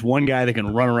have, is just one guy that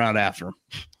can run around after him.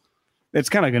 It's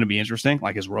kind of going to be interesting.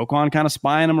 Like, is Roquan kind of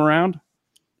spying him around?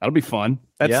 That'll be fun.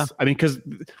 I mean, because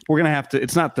we're going to have to,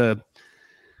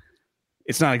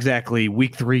 it's not exactly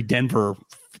week 3 Denver,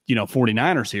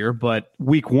 49ers here, but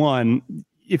week 1,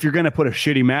 if you're going to put a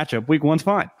shitty matchup, week 1's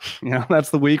fine. That's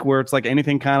the week where it's like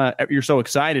anything kind of, you're so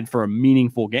excited for a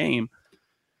meaningful game.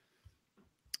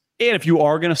 And if you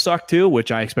are going to suck too,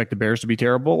 which I expect the Bears to be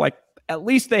terrible, like, at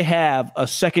least they have a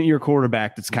second-year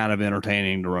quarterback that's kind of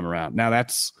entertaining to run around. Now,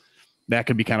 that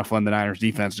could be kind of fun. The Niners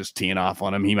defense just teeing off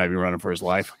on him. He might be running for his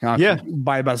life. Yeah.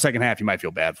 By about the second half, you might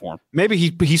feel bad for him. Maybe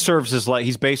he serves his life.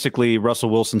 He's basically Russell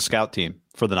Wilson's scout team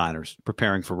for the Niners,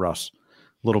 preparing for Russ.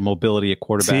 Little mobility at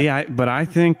quarterback. But I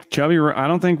think I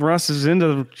don't think Russ is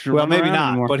into. Well, maybe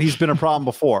not, anymore. But he's been a problem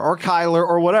before, or Kyler,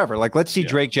 or whatever. Like, let's see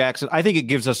Drake Jackson. I think it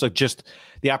gives us just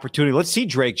the opportunity. Let's see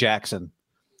Drake Jackson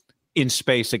in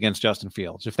space against Justin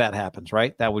Fields, if that happens.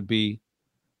 Right? That would be.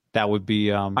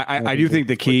 I do think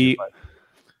the key,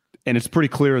 and it's pretty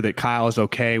clear that Kyle is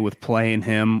okay with playing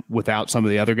him without some of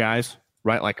the other guys.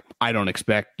 Right? Like, I don't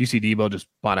expect. You see, Debo just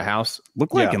bought a house.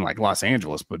 Looked like in like Los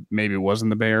Angeles, but maybe it was in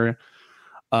the Bay Area.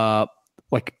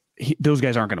 Those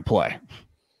guys aren't going to play,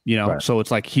 right. So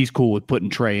it's like he's cool with putting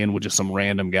Trey in with just some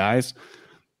random guys.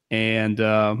 And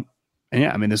I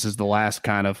mean, this is the last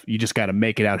kind of, you just got to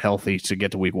make it out healthy to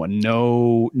get to week 1.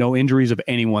 No injuries of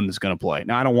anyone that's going to play.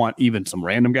 Now, I don't want even some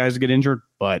random guys to get injured,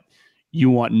 but you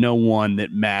want no one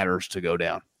that matters to go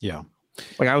down. Yeah.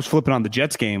 Like, I was flipping on the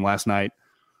Jets game last night,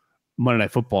 Monday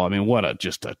Night Football. I mean,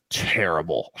 just a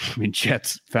terrible,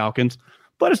 Jets, Falcons.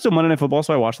 But it's still Monday Night Football,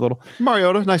 so I watched a little.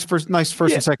 Mariota, nice first and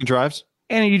second drives.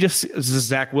 And you just,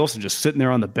 Zach Wilson just sitting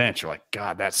there on the bench. You're like,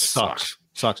 God, that sucks.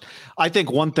 I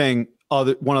think one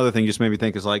other thing just made me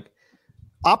think is, like,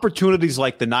 opportunities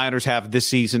like the Niners have this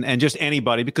season, and just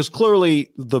anybody, because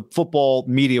clearly the football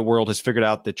media world has figured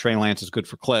out that Trey Lance is good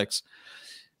for clicks.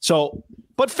 So,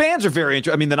 but fans are very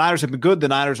interested. I mean, the Niners have been good. The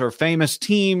Niners are a famous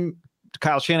team.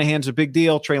 Kyle Shanahan's a big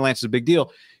deal. Trey Lance is a big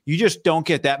deal. You just don't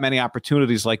get that many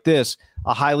opportunities like this,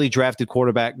 a highly drafted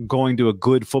quarterback going to a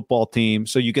good football team.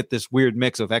 So you get this weird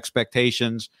mix of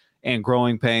expectations and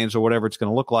growing pains, or whatever it's going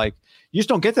to look like. You just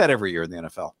don't get that every year in the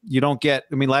NFL. You don't get,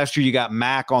 last year you got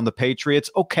Mac on the Patriots.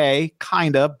 Okay,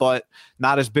 kind of, but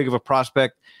not as big of a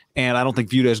prospect. And I don't think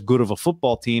viewed as good of a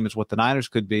football team as what the Niners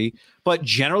could be. But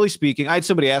generally speaking, I had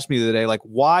somebody ask me the other day, like,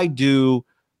 why do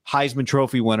Heisman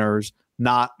Trophy winners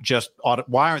not just,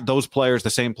 why aren't those players the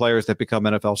same players that become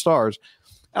NFL stars?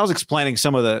 I was explaining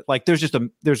some of the, like, there's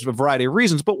a variety of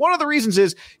reasons, but one of the reasons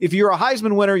is if you're a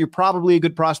Heisman winner, you're probably a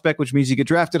good prospect, which means you get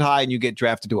drafted high and you get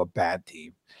drafted to a bad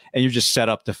team and you're just set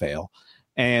up to fail.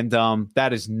 And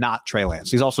that is not Trey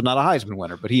Lance. He's also not a Heisman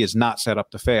winner, but he is not set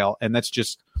up to fail. And that's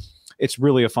just, it's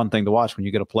really a fun thing to watch when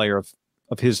you get a player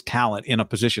of his talent in a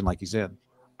position like he's in.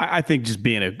 I think just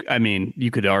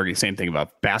you could argue the same thing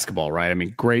about basketball, right? I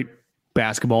mean, great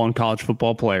basketball and college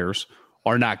football players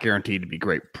are not guaranteed to be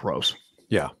great pros.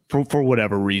 Yeah. For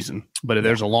whatever reason. But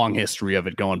there's a long history of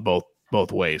it going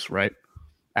both ways, right?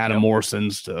 Adam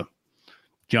Morrison's to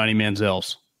Johnny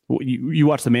Manziel's. You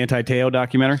watched the Manti Te'o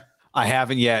documentary? I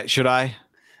haven't yet. Should I?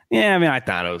 Yeah, I mean, I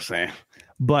thought I was saying.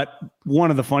 But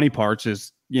one of the funny parts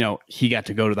is, he got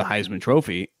to go to the Heisman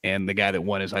Trophy, and the guy that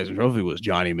won his Heisman Trophy was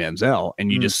Johnny Manziel.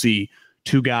 And you just see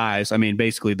two guys. I mean,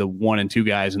 basically the 1 and 2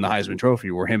 guys in the Heisman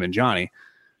Trophy were him and Johnny.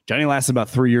 Johnny lasted about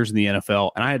 3 years in the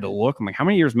NFL, and I had to look. I'm like, how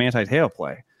many years Manti Te'o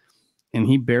play? And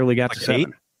he barely got to 7. 8?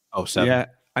 Oh, 7. Yeah,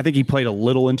 I think he played a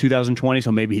little in 2020,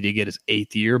 so maybe he did get his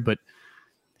 8th year, but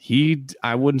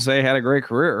I wouldn't say had a great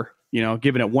career.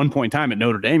 Given at one point in time at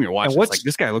Notre Dame, you're watching, it's like,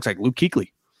 this guy looks like Luke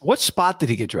Kuechly. What spot did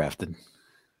he get drafted?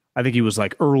 I think he was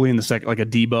like early in the second, like a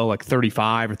Debo, like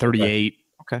 35 or 38.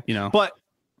 Okay. But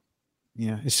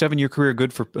yeah, is 7-year career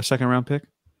good for a second round pick?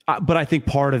 But I think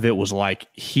part of it was like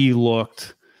he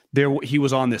looked there. He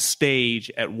was on this stage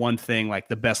at one thing, like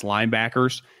the best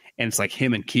linebackers, and it's like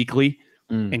him and Kuechly,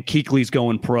 and Kuechly's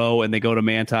going pro, and they go to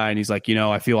Manti, and he's like,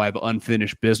 I feel I have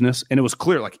unfinished business, and it was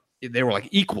clear like they were like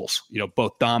equals,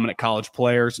 both dominant college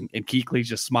players, and Kuechly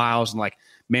just smiles, and like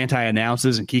Manti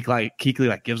announces, and Kuechly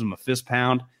like gives him a fist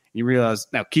pound. And you realize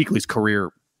now Kuechly's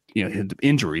career, had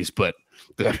injuries, but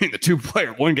the two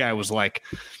player, one guy was like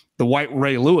the white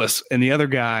Ray Lewis, and the other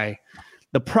guy,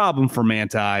 the problem for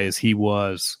Manti is he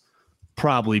was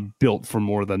probably built for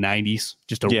more of the 90s,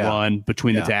 just a run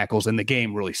between the tackles, and the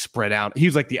game really spread out. He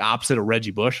was like the opposite of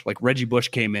Reggie Bush. Like Reggie Bush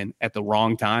came in at the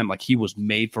wrong time. Like he was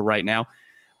made for right now.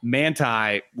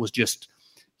 Manti was just,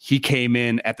 he came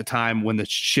in at the time when the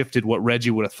shifted what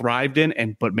Reggie would have thrived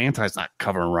in, but Manti's not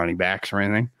covering running backs or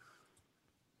anything.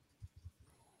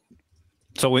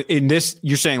 So in this,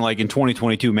 you're saying like in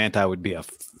 2022, Manti would be a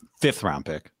 5th round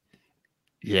pick.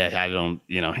 Yeah, I don't,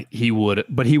 he would,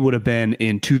 but he would have been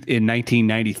in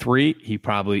 1993. He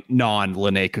probably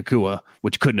non-Lene Kakua,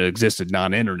 which couldn't have existed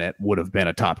non-internet, would have been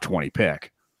a top 20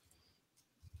 pick.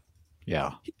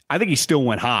 Yeah. I think he still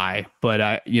went high,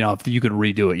 but if you could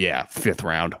redo it, 5th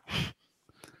round.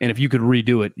 And if you could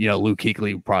redo it, Luke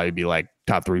Kuechly would probably be like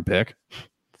top 3 pick.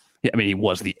 Yeah, I mean, he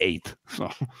was the 8th. So.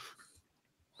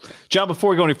 John, before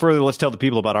we go any further, let's tell the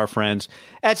people about our friends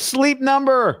at Sleep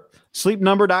Number.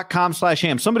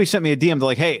 SleepNumber.com/ham. Somebody sent me a DM. They're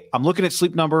like, hey, I'm looking at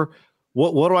Sleep Number.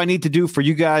 What do I need to do for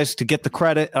you guys to get the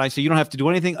credit? And I say, you don't have to do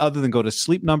anything other than go to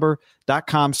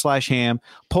sleepnumber.com/ham,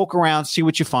 poke around, see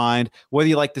what you find. Whether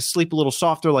you like to sleep a little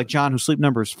softer like John, whose sleep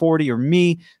number is 40, or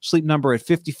me, sleep number at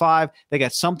 55. They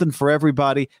got something for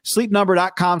everybody.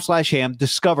 Sleepnumber.com/ham.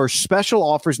 Discover special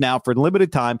offers now for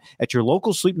limited time at your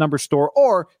local Sleep Number store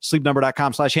or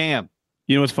sleepnumber.com/ham.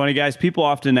 You know what's funny, guys? People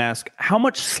often ask, how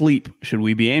much sleep should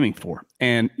we be aiming for?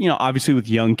 And, obviously with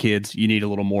young kids, you need a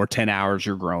little more. 10 hours,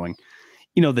 you're growing.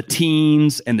 The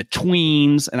teens and the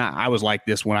tweens, and I was like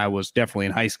this when I was definitely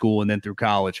in high school and then through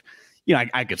college.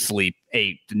 I could sleep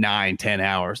 8 to 9, 10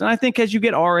 hours. And I think as you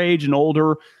get our age and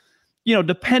older,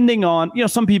 depending on,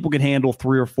 some people can handle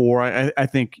 3 or 4. I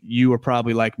think you are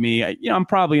probably like me. I'm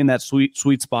probably in that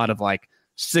sweet spot of like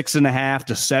 6.5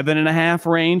 to 7.5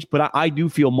 range, but I do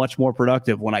feel much more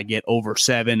productive when I get over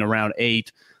 7, around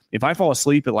 8. If I fall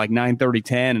asleep at like 9:30,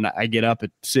 10, and I get up at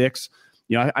 6,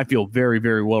 I feel very,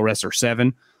 very well rested, or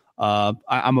 7.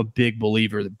 I'm a big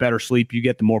believer that better sleep you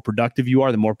get, the more productive you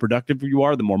are. The more productive you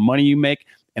are, the more money you make.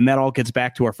 And that all gets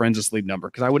back to our friends at Sleep Number,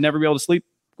 because I would never be able to sleep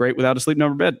great without a Sleep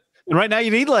Number bed. And right now you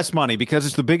need less money because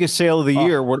it's the biggest sale of the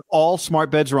year where all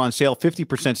smart beds are on sale.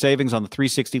 50% savings on the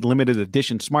 360 limited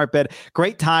edition smart bed.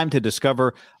 Great time to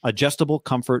discover adjustable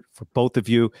comfort for both of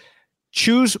you.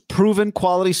 Choose proven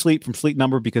quality sleep from Sleep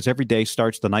Number, because every day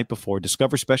starts the night before.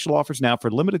 Discover special offers now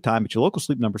for limited time at your local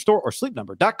Sleep Number store or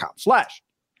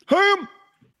sleepnumber.com/ham.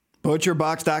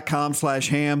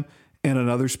 Butcherbox.com/ham. And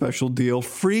another special deal,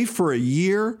 free for a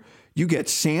year. You get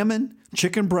salmon,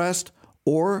 chicken breast,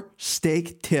 or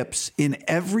steak tips in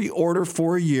every order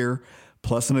for a year,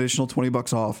 plus an additional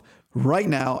 $20 off right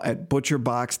now at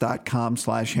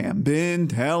butcherbox.com/ham. Been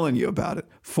telling you about it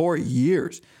for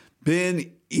years.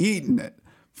 Been eating it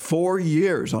for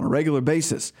years on a regular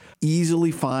basis. Easily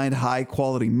find high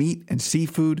quality meat and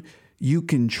seafood you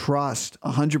can trust.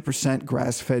 100%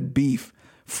 grass-fed beef,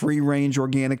 free-range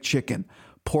organic chicken,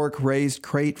 pork raised,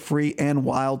 crate-free, and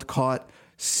wild-caught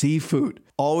seafood.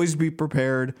 Always be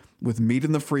prepared with meat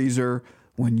in the freezer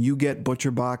when you get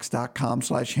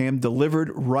butcherbox.com/ham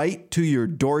delivered right to your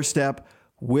doorstep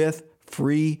with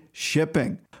free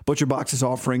shipping. ButcherBox is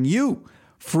offering you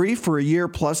free for a year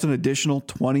plus an additional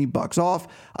 $20 off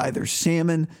either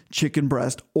salmon, chicken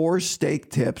breast, or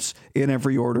steak tips in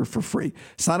every order for free.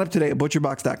 Sign up today at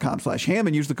butcherbox.com/ham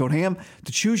and use the code HAM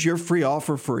to choose your free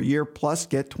offer for a year plus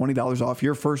get $20 off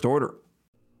your first order.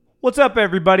 What's up,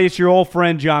 everybody? It's your old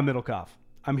friend, John Middlecoff.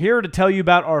 I'm here to tell you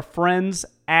about our friends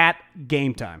at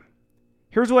Game Time.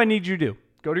 Here's what I need you to do.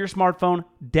 Go to your smartphone,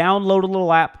 download a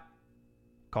little app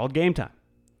called Game Time.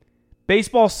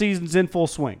 Baseball season's in full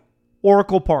swing.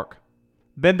 Oracle Park.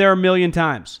 Been there a million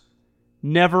times.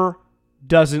 Never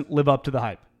doesn't live up to the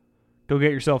hype. Go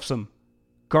get yourself some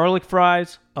garlic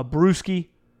fries, a brewski,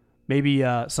 maybe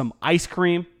some ice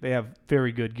cream. They have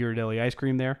very good Ghirardelli ice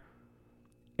cream there.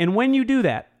 And when you do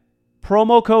that,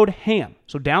 promo code HAM.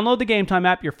 So download the Game Time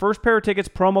app. Your first pair of tickets,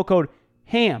 promo code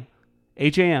HAM,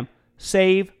 H-A-M,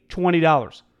 save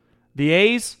 $20. The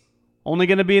A's, only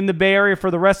going to be in the Bay Area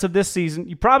for the rest of this season.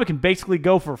 You probably can basically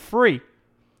go for free.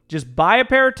 Just buy a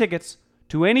pair of tickets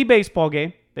to any baseball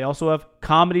game. They also have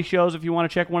comedy shows if you want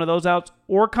to check one of those out,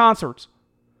 or concerts.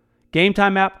 Game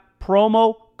Time app,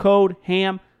 promo code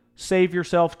HAM, save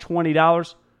yourself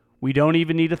 $20. We don't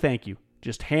even need a thank you.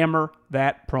 Just hammer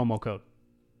that promo code.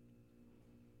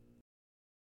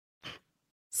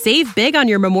 Save big on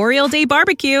your Memorial Day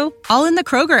barbecue, all in the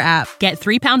Kroger app. Get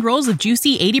 3-pound rolls of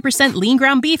juicy 80% lean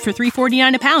ground beef for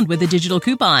 $3.49 a pound with a digital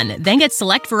coupon. Then get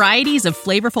select varieties of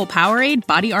flavorful Powerade,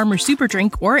 Body Armor Super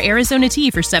Drink, or Arizona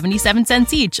tea for 77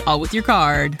 cents each, all with your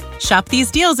card. Shop these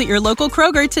deals at your local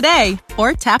Kroger today,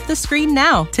 or tap the screen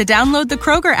now to download the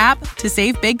Kroger app to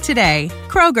save big today.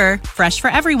 Kroger, fresh for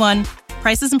everyone.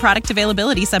 Prices and product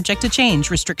availability subject to change.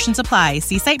 Restrictions apply.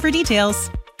 See site for details.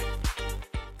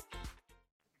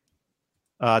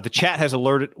 The chat has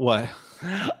alerted what?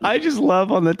 I just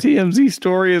love on the TMZ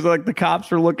story is like the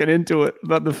cops are looking into it,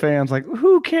 but the fans like,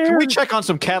 who cares? Can we check on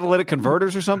some catalytic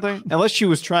converters or something? Unless she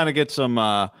was trying to get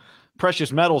some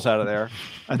precious metals out of there,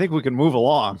 I think we can move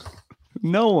along.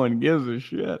 No one gives a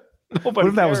shit.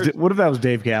 Nobody cares. What if that was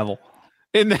Dave Cavill?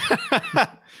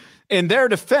 In their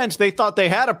defense, they thought they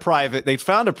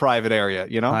found a private area,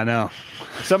 you know? I know.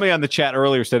 Somebody on the chat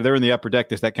earlier said they're in the upper deck.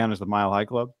 Does that count as the Mile High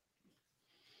Club?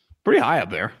 Pretty high up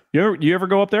there. You ever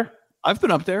go up there? I've been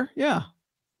up there. Yeah.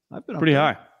 I've been up pretty there.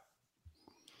 high.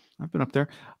 I've been up there.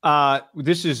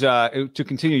 This is to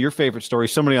continue your favorite story.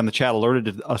 Somebody on the chat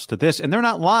alerted us to this, and they're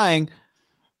not lying.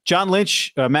 John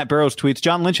Lynch, Matt Barrows tweets,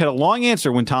 John Lynch had a long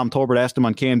answer when Tom Tolbert asked him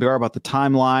on KNBR about the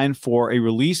timeline for a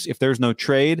release if there's no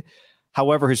trade.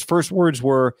 However, his first words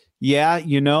were, yeah,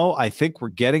 I think we're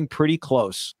getting pretty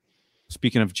close.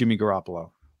 Speaking of Jimmy Garoppolo.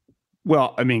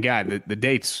 Well, I mean, God, the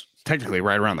date's technically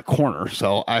right around the corner.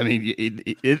 So, I mean,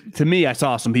 it to me, I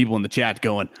saw some people in the chat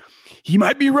going, he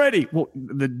might be ready. Well,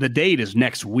 the date is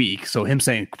next week. So him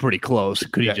saying pretty close.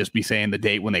 Could he just be saying the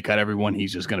date when they cut everyone?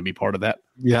 He's just going to be part of that.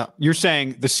 Yeah. You're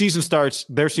saying their season starts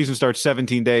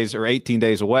 17 days or 18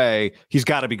 days away. He's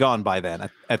got to be gone by then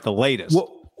at the latest.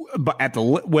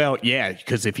 Yeah,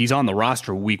 because if he's on the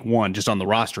roster week one, just on the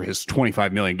roster, his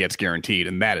 $25 million gets guaranteed,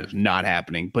 and that is not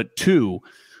happening. But two,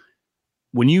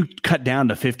 when you cut down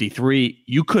to 53,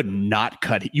 you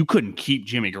couldn't keep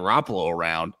Jimmy Garoppolo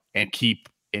around and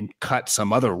cut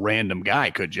some other random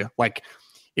guy, could you? Like,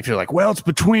 if you're like, well, it's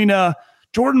between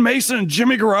Jordan Mason and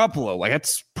Jimmy Garoppolo, like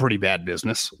that's pretty bad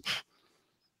business.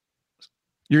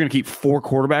 You're going to keep 4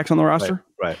 quarterbacks on the roster?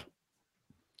 Right.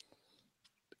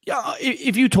 Yeah,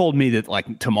 if you told me that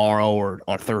like tomorrow or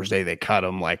on Thursday they cut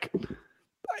him, like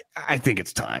I think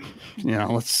it's time.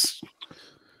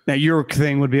 Now your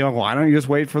thing would be, why don't you just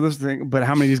wait for this thing? But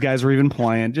how many of these guys are even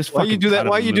playing? Just why you do that?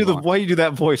 Why you do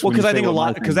that voice? Well, because I think a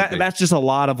lot that's just a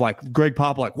lot of like Greg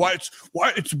Pop, like why it's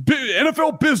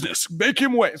NFL business. Make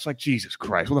him wait. It's like Jesus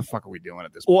Christ, what the fuck are we doing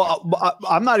at this point? Well,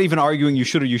 I'm not even arguing you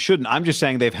should or you shouldn't. I'm just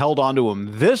saying they've held on to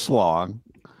him this long.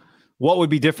 What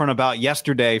would be different about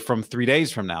yesterday from 3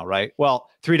 days from now, right? Well,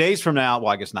 3 days from now,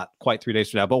 well, I guess not quite 3 days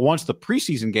from now, but once the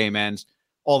preseason game ends,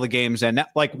 all the games end.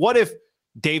 Like, what if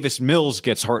Davis Mills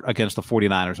gets hurt against the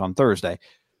 49ers on Thursday?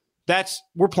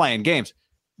 We're playing games.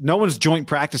 No one's joint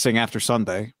practicing after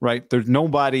Sunday, right? There's no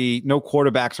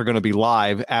quarterbacks are going to be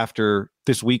live after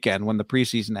this weekend when the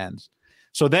preseason ends.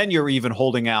 So then you're even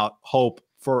holding out hope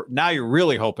now you're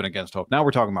really hoping against hope. Now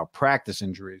we're talking about practice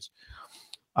injuries.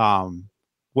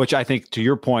 which I think, to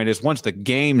your point, is once the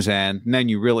games end, and then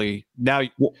you really the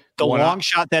long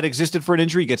shot that existed for an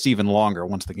injury gets even longer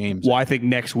once the games end. I think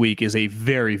next week is a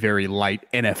very, very light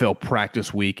NFL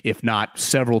practice week. If not,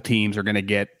 several teams are going to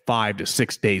get 5 to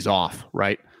 6 days off,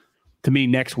 right? To me,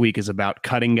 next week is about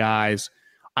cutting guys.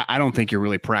 I don't think you're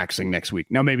really practicing next week.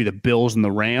 Now, maybe the Bills and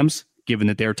the Rams, given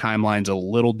that their timeline's a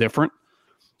little different,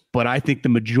 but I think the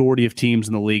majority of teams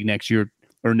in the league next year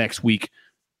or next week,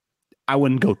 I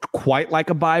wouldn't go quite like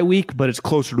a bye week, but it's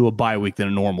closer to a bye week than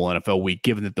a normal NFL week,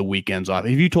 given that the weekend's off.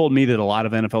 If you told me that a lot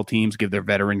of NFL teams give their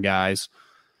veteran guys,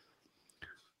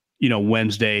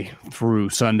 Wednesday through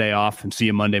Sunday off and see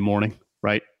you Monday morning,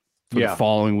 right? For the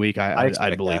following week,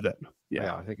 I'd believe that.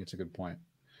 Yeah, I think it's a good point.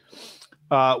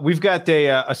 We've got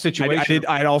a situation.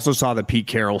 I also saw that Pete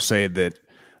Carroll say that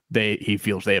he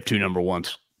feels they have 2 number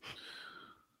ones.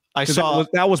 I saw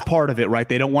that was part of it, right?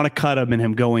 They don't want to cut him and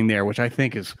him going there, which I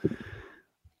think is.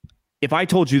 If I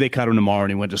told you they cut him tomorrow and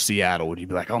he went to Seattle, would you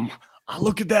be like, I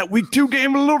look at that week 2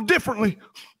 game a little differently?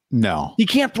 No, he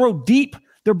can't throw deep.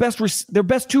 Their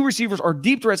best 2 receivers are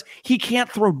deep threats. He can't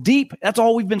throw deep. That's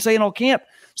all we've been saying all camp.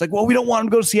 It's like, well, we don't want him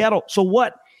to go to Seattle. So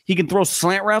what? He can throw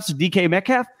slant routes to DK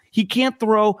Metcalf. He can't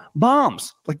throw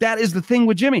bombs. Like, that is the thing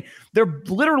with Jimmy. They're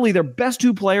literally their best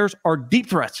 2 players are deep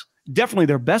threats. Definitely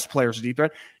their best players are deep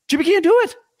threat. Jimmy can't do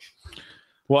it.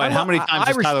 Well, and how many times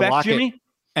does Tyler Lockett Jimmy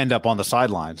end up on the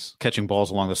sidelines, catching balls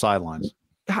along the sidelines?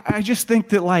 I just think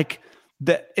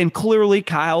that and clearly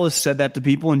Kyle has said that to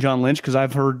people, and John Lynch, because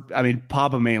I've heard,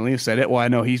 Papa mainly has said it. Well, I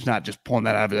know he's not just pulling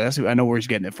that out of his ass. I know where he's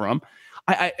getting it from.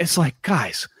 It's like,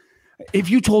 guys, if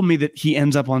you told me that he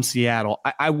ends up on Seattle,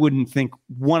 I wouldn't think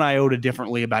one iota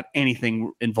differently about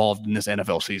anything involved in this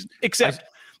NFL season, except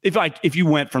if you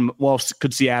went from,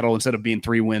 could Seattle, instead of being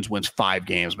 3 wins, wins 5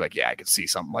 games, but I could see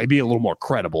something like be a little more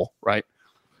credible, right?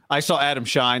 I saw Adam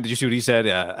Shine. Did you see what he said?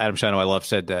 Adam Shine, who I love,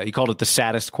 said he called it the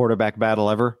saddest quarterback battle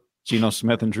ever. Geno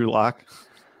Smith and Drew Lock.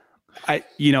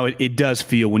 It does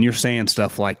feel when you're saying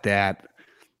stuff like that,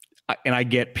 and I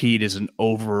get Pete is an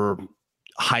over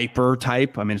hyper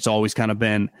type. It's always kind of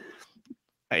been.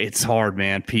 It's hard,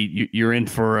 man. Pete, you're in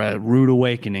for a rude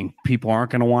awakening. People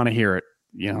aren't going to want to hear it.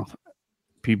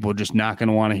 People are just not going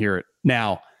to want to hear it.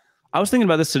 Now, I was thinking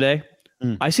about this today.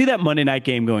 I see that Monday night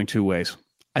game going 2 ways.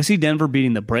 I see Denver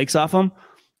beating the brakes off them,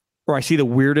 or I see the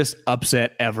weirdest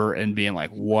upset ever and being like,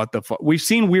 what the fuck? We've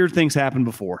seen weird things happen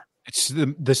before. It's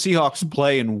the Seahawks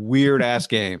play in weird-ass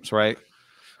games, right?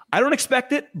 I don't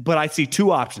expect it, but I see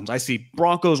 2 options. I see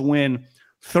Broncos win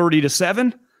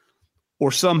 30-7,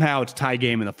 or somehow it's a tie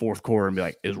game in the 4th quarter and be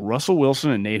like, is Russell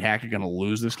Wilson and Nate Hackett going to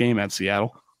lose this game at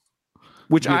Seattle?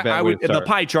 Which I would, in the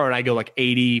pie chart, I go like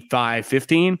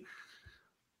 85-15.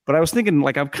 But I was thinking,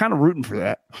 I'm kind of rooting for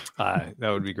that. That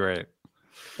would be great.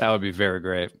 That would be very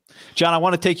great. John, I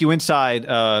want to take you inside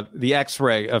the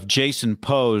X-ray of Jason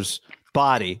Poe's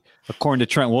body. According to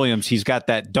Trent Williams, he's got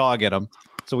that dog in him.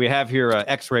 So we have here an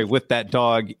X-ray with that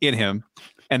dog in him.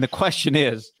 And the question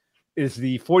is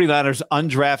the 49ers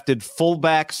undrafted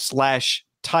fullback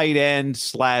 / tight end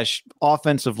 /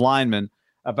 offensive lineman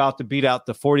about to beat out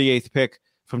the 48th pick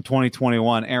from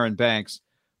 2021, Aaron Banks,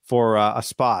 for a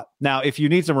spot. Now, if you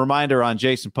need some reminder on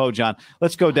Jason Poe, John,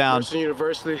 let's go down Princeton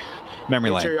University, memory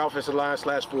lane. Interior offensive line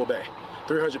 / fullback,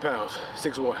 300 pounds,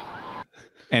 6'1".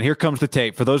 And here comes the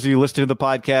tape. For those of you listening to the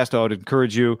podcast, I would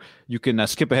encourage you can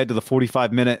skip ahead to the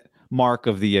 45-minute mark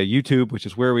of the YouTube, which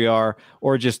is where we are,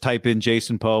 or just type in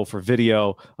Jason Poe for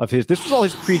video of his. This was all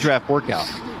his pre-draft workout.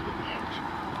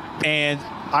 And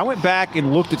I went back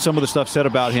and looked at some of the stuff said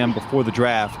about him before the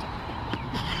draft.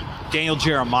 Daniel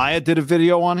Jeremiah did a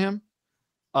video on him.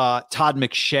 Todd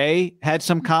McShay had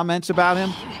some comments about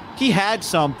him. He had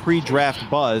some pre-draft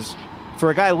buzz. For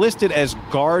a guy listed as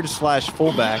guard /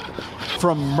 fullback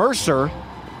from Mercer,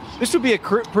 this would be a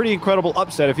pretty incredible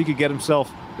upset if he could get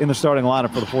himself in the starting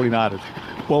lineup for the 49ers.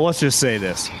 Well, let's just say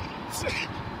this.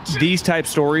 These type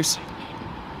stories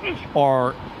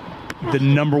are the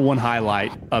number one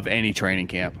highlight of any training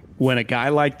camp. When a guy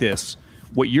like this,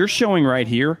 what you're showing right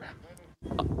here,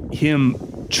 him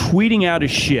tweeting out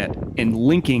his shit and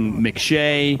linking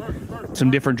McShay, some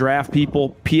different draft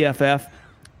people, PFF,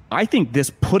 I think this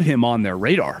put him on their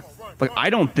radar. I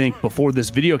don't think before this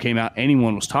video came out,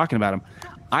 anyone was talking about him.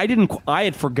 I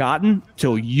had forgotten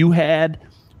till you had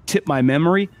tipped my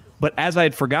memory, but as I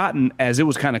had forgotten, as it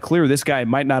was kind of clear, this guy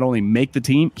might not only make the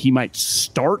team, he might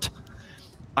start.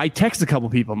 I texted a couple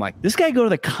people. I'm like, this guy go to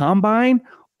the Combine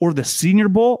or the Senior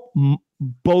Bowl?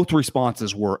 Both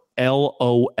responses were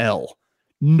LOL.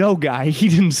 No guy. He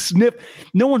didn't sniff.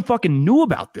 No one fucking knew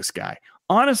about this guy.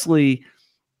 Honestly,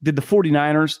 did the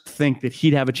 49ers think that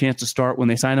he'd have a chance to start when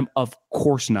they signed him? Of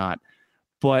course not.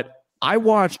 But I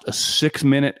watched a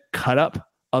 6-minute cut up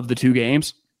of the two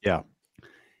games. Yeah.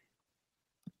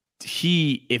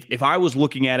 If I was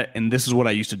looking at it, and this is what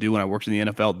I used to do when I worked in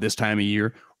the NFL this time of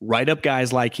year, write up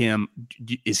guys like him.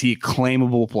 Is he a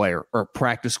claimable player or a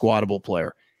practice squadable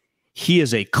player? He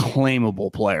is a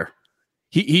claimable player.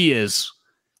 He is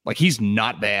like, he's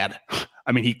not bad.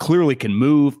 I mean, he clearly can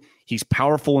move. He's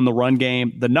powerful in the run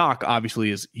game. The knock,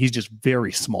 obviously, is he's just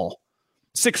very small.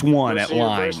 6'1" at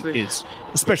line is,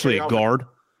 especially a guard.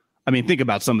 I mean, think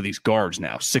about some of these guards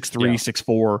now, 6'3",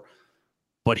 6'4",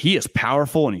 but he is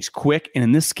powerful and he's quick. And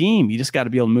in this scheme, you just got to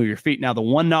be able to move your feet. Now, the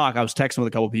one knock, I was texting with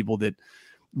a couple of people that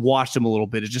watched him a little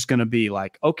bit, is just going to be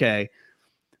like, okay,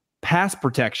 pass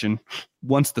protection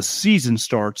once the season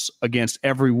starts against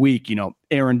every week,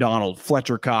 Aaron Donald,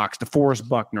 Fletcher Cox, DeForest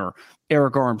Buckner,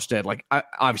 Eric Armstead. Like,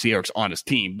 obviously Eric's on his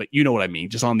team, but you know what I mean,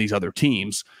 just on these other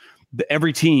teams.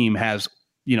 Every team has,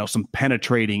 some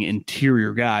penetrating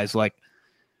interior guys. Like,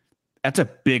 that's a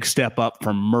big step up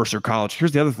from Mercer College.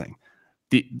 Here's the other thing.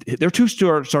 Their two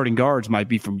starting guards might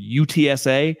be from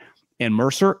UTSA and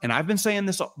Mercer. And I've been saying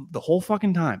this the whole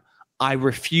fucking time. I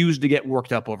refuse to get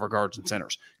worked up over guards and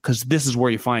centers because this is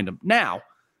where you find them. Now,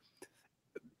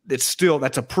 it's going to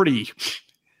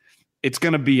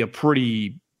be a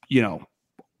pretty,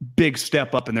 big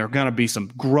step up, and there are going to be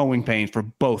some growing pains for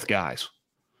both guys.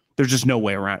 There's just no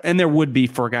way around. And there would be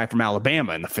for a guy from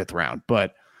Alabama in the 5th round,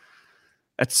 but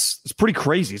it's pretty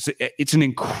crazy. It's an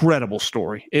incredible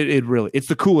story. It really, it's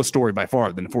the coolest story by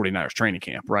far than the 49ers training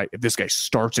camp, right? If this guy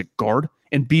starts at guard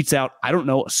and beats out, I don't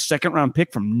know, a 2nd-round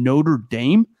pick from Notre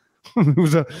Dame,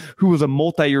 who was a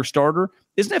multi-year starter.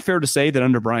 Isn't it fair to say that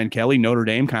under Brian Kelly, Notre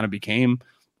Dame kind of became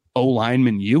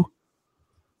O-lineman U?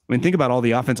 I mean, think about all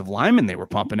the offensive linemen they were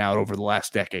pumping out over the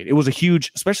last decade. It was a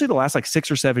huge, especially the last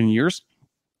 6 or 7 years,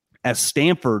 as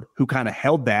Stanford, who kind of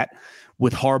held that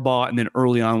with Harbaugh and then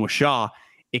early on with Shaw,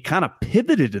 it kind of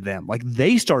pivoted to them. Like,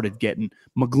 they started getting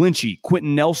McGlinchey,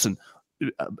 Quentin Nelson,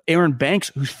 Aaron Banks,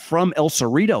 who's from El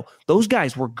Cerrito. Those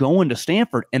guys were going to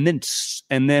Stanford, and then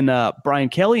Brian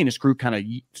Kelly and his crew kind of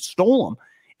stole them.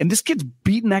 And this kid's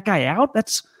beating that guy out.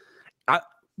 That's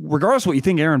regardless of what you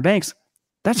think, Aaron Banks,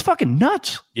 that's fucking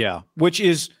nuts. Yeah, which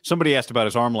is, somebody asked about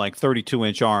his arm length,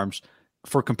 32-inch arms.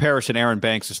 For comparison, Aaron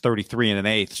Banks is 33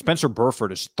 1/8. Spencer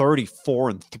Burford is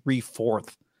 34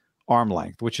 3/4 arm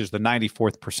length, which is the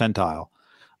 94th percentile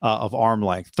of arm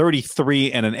length.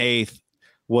 33 1/8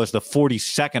 was the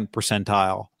 42nd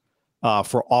percentile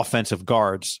for offensive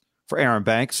guards for Aaron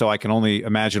Banks. So I can only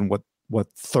imagine what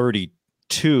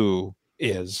 32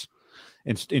 is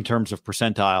in terms of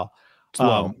percentile. It's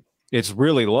low. It's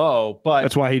really low, but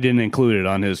that's why he didn't include it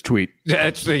on his tweet.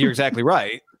 You're exactly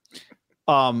right.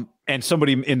 And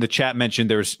somebody in the chat mentioned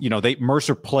there's,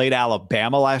 Mercer played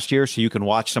Alabama last year, so you can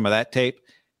watch some of that tape.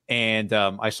 And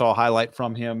I saw a highlight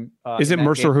from him. Is it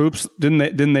Mercer game. Hoops?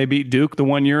 Didn't they beat Duke the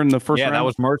one year in the first round? Yeah, that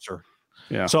was Mercer.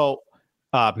 Yeah. So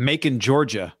Macon,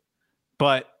 Georgia.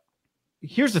 But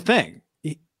here's the thing: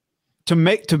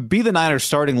 to be the Niners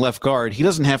starting left guard, he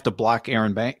doesn't have to block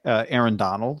Aaron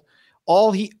Donald.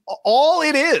 All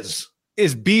it is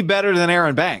be better than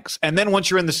Aaron Banks. And then once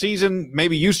you're in the season,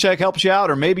 maybe Juszczyk helps you out,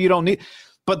 or maybe you don't need.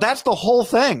 But that's the whole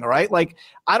thing, right? Like,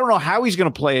 I don't know how he's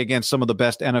going to play against some of the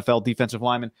best NFL defensive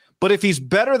linemen. But if he's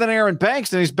better than Aaron Banks,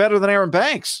 then he's better than Aaron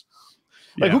Banks.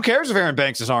 Like, who cares if Aaron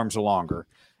Banks' arms are longer?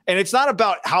 And it's not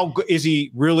about how good is he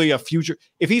really a future.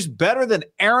 If he's better than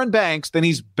Aaron Banks, then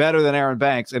he's better than Aaron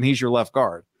Banks, and he's your left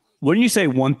guard. Wouldn't you say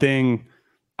one thing?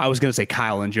 I was going to say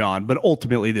Kyle and John, but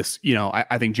ultimately this,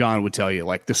 I think John would tell you,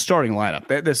 like, the starting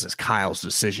lineup, this is Kyle's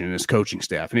decision and his coaching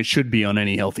staff, and it should be on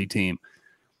any healthy team.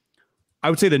 I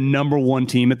would say the number one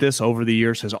team at this over the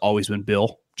years has always been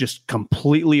Bill. Just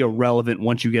completely irrelevant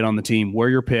once you get on the team, where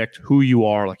you're picked, who you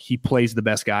are. Like, he plays the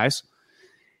best guys.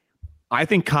 I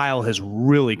think Kyle has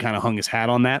really kind of hung his hat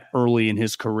on that early in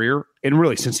his career, and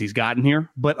really since he's gotten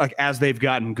here. But like, as they've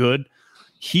gotten good,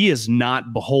 he is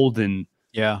not beholden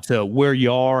to where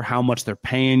you are, how much they're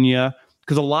paying you.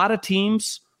 Because a lot of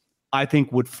teams, I think,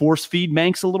 would force feed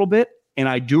Banks a little bit. And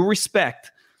I do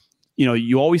respect,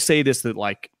 you always say this, that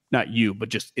like, not you, but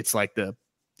just it's like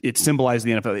it symbolizes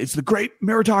the NFL. It's the great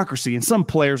meritocracy. And some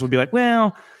players would be like,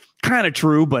 well, kind of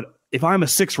true, but if I'm a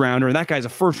 6th rounder and that guy's a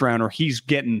 1st rounder, he's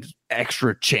getting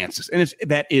extra chances. And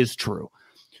that is true.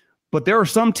 But there are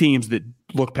some teams that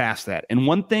look past that. And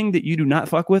one thing that you do not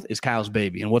fuck with is Kyle's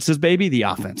baby. And what's his baby? The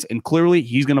offense. And clearly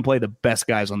he's going to play the best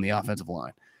guys on the offensive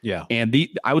line. Yeah. And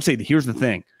I would say that here's the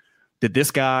thing that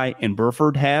this guy and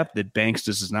Burford have that Banks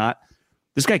does not.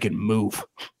 This guy can move.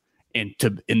 And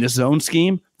in this zone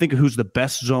scheme, think of who's the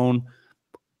best zone,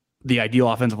 the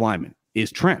ideal offensive lineman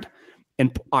is Trent.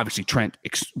 And obviously Trent,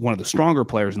 one of the stronger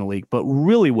players in the league, but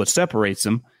really what separates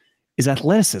them is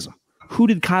athleticism. Who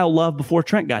did Kyle love before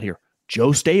Trent got here?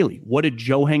 Joe Staley. What did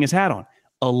Joe hang his hat on?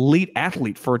 Elite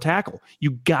athlete for a tackle.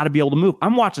 You got to be able to move.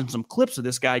 I'm watching some clips of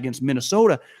this guy against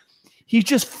Minnesota. He's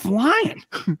just flying.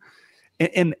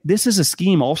 and this is a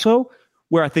scheme also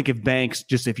where I think if Banks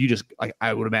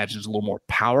I would imagine is a little more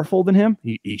powerful than him.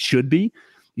 He should be.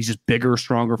 He's just bigger,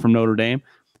 stronger from Notre Dame.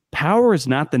 Power is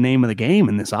not the name of the game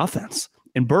in this offense.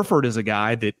 And Burford is a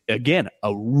guy that, again,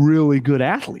 a really good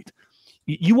athlete.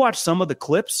 You watch some of the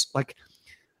clips, like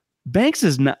Banks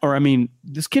is not,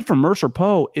 this kid from Mercer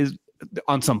Poe is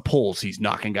on some pulls, he's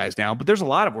knocking guys down, but there's a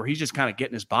lot of where he's just kind of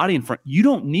getting his body in front. You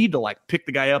don't need to like pick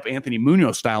the guy up Anthony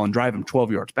Munoz style and drive him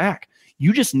 12 yards back.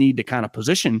 You just need to kind of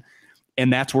position.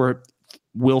 And that's where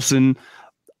Wilson,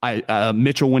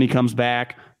 Mitchell, when he comes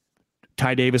back,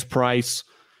 Ty Davis, Price,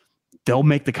 they'll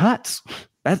make the cuts.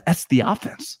 That's the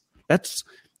offense.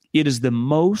 It is the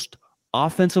most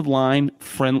offensive line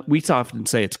friendly. We often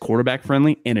say it's quarterback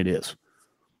friendly, and it is.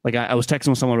 Like I was texting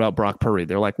with someone about Brock Purdy.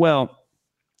 They're like, well,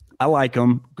 I like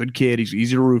him. Good kid. He's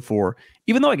easy to root for.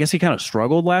 Even though I guess he kind of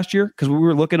struggled last year because we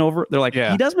were looking over. They're like,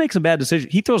 he does make some bad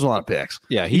decisions. He throws a lot of picks.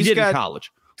 Yeah, he did in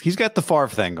college. He's got the Favre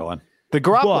thing going. The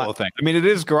Garoppolo thing. I mean, it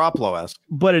is Garoppolo-esque.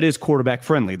 But it is quarterback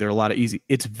friendly. There are a lot of easy.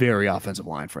 It's very offensive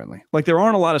line friendly. Like there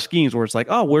aren't a lot of schemes where it's like,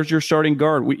 oh, where's your starting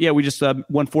guard? We just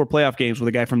won 4 playoff games with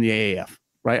a guy from the AAF.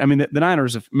 Right? I mean, the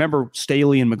Niners, remember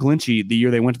Staley and McGlinchey the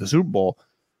year they went to the Super Bowl,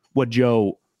 what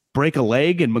Joe break a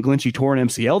leg and McGlinchey tore an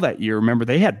MCL that year. Remember,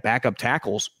 they had backup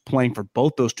tackles playing for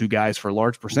both those two guys for a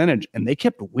large percentage, and they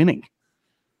kept winning.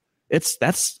 I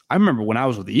remember when I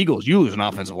was with the Eagles, you lose an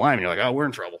offensive lineman, you're like, oh, we're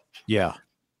in trouble. Yeah.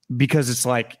 Because it's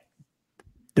like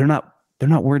they're not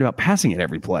worried about passing it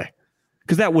every play.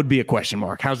 Because that would be a question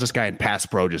mark. How's this guy in pass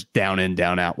pro just down in,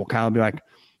 down out? Well, Kyle would be like,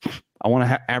 I want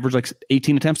to average like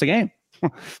 18 attempts a game.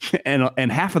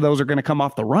 and half of those are going to come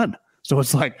off the run. So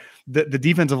it's like the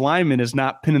defensive lineman is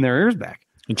not pinning their ears back.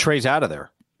 And Trey's out of there.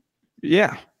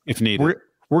 Yeah. If needed.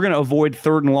 We're going to avoid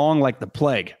 3rd and long like the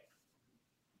plague.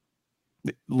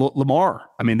 Lamar,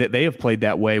 I mean, they have played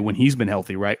that way when he's been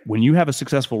healthy, right? When you have a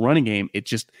successful running game,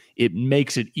 it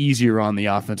makes it easier on the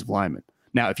offensive lineman.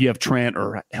 Now, if you have Trent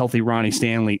or healthy Ronnie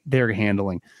Stanley, they're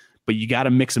handling. But you got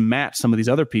to mix and match some of these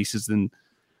other pieces. Then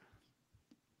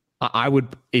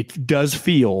it does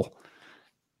feel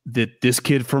that this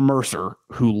kid from Mercer,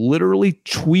 who literally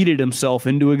tweeted himself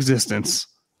into existence,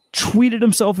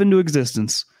 feels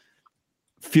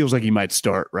like he might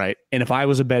start, right? And if I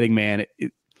was a betting man,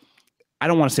 I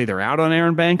don't want to say they're out on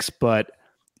Aaron Banks, but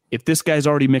if this guy's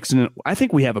already mixing it, I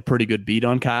think we have a pretty good beat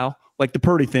on Kyle. Like the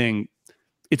Purdy thing,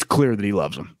 it's clear that he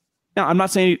loves him. Now, I'm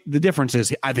not saying the difference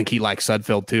is I think he likes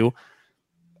Sudfeld too.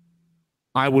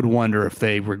 I would wonder if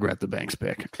they regret the Banks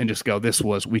pick and just go,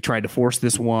 we tried to force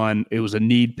this one. It was a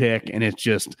need pick and it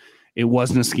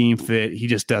wasn't a scheme fit. He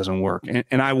just doesn't work.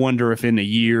 And I wonder if in a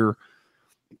year,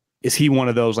 is he one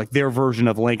of those, like their version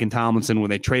of Laken Tomlinson, when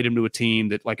they trade him to a team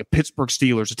that like a Pittsburgh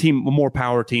Steelers, a more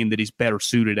power team that he's better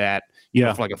suited at,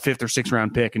 for like a 5th or 6th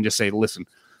round pick and just say, listen,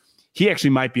 he actually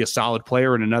might be a solid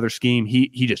player in another scheme.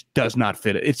 He just does not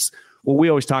fit it. It's what we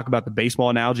always talk about, the baseball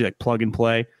analogy, like plug and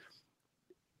play.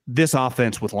 This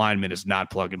offense with linemen is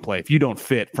not plug and play. If you don't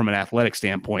fit from an athletic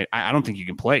standpoint, I don't think you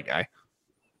can play, guy.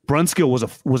 Brunskill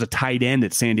was a tight end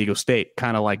at San Diego State,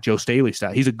 kind of like Joe Staley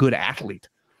style. He's a good athlete.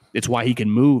 It's why he can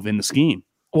move in the scheme.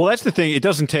 Well, that's the thing. It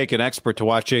doesn't take an expert to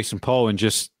watch Jason Poe and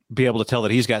just be able to tell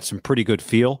that he's got some pretty good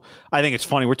feel. I think it's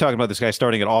funny. We're talking about this guy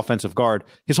starting at offensive guard.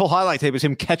 His whole highlight tape is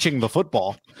him catching the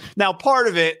football. Now, part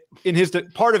of it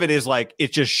is like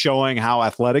it's just showing how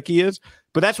athletic he is.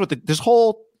 But that's what this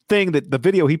whole thing, that the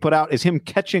video he put out is him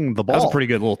catching the ball. That was a pretty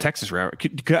good little Texas route.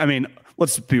 I mean,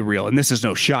 let's be real, and this is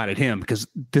no shot at him because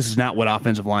this is not what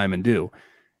offensive linemen do.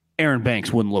 Aaron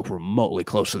Banks wouldn't look remotely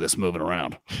close to this moving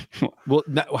around. Well,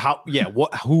 how? Yeah,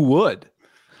 what? Who would?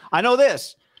 I know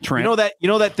this. Trent. You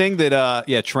know that thing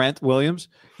that Trent Williams.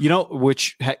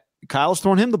 Kyle's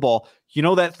throwing him the ball. You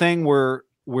know that thing where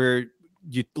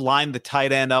you line the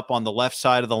tight end up on the left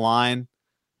side of the line,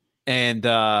 and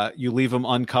you leave him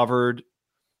uncovered,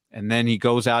 and then he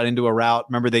goes out into a route.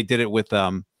 Remember they did it with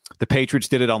the Patriots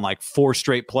did it on like 4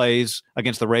 straight plays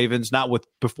against the Ravens.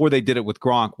 Before they did it with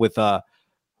Gronk with the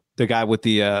guy with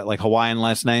the like Hawaiian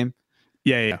last name.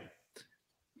 Yeah.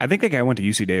 I think that guy went to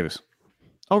UC Davis.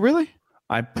 Oh, really?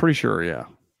 I'm pretty sure, yeah.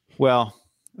 Well,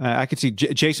 I could see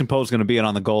Jason Poe's going to be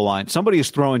on the goal line. Somebody is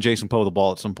throwing Jason Poe the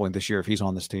ball at some point this year if he's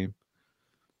on this team.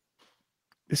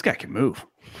 This guy can move.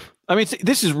 I mean,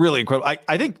 this is really incredible.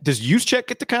 I think, does Juszczyk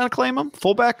get to kind of claim him?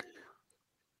 Fullback?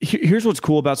 Here's what's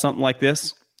cool about something like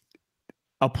this.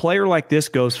 a player like this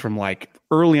goes from like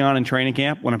early on in training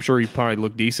camp, when I'm sure he probably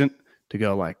looked decent, to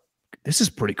go like, this is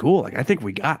pretty cool. Like, I think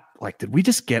we got, like, did we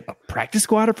just get a practice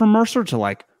squatter from Mercer, to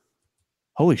like,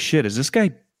 holy shit, is this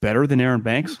guy better than Aaron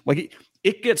Banks? Like,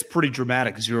 it gets pretty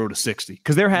dramatic 0 to 60,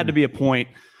 because there had to be a point,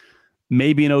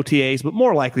 maybe in OTAs, but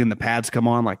more likely in the pads come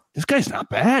on, like, this guy's not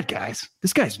bad, guys.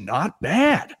 This guy's not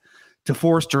bad. To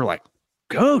Forrester, like,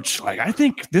 coach, like, I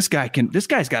think this guy's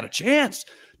got a chance.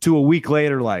 To a week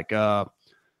later, like, Kyle,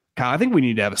 I think we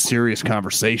need to have a serious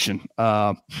conversation.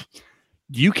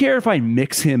 Do you care if I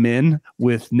mix him in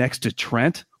with next to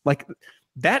Trent? Like,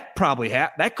 that probably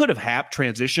that could have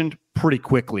transitioned pretty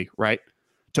quickly, right?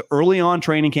 To early on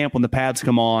training camp when the pads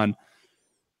come on,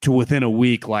 to within a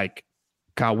week, like,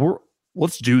 Kyle,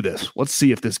 let's do this. Let's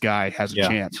see if this guy has a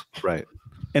chance. Right.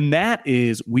 And that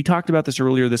is, we talked about this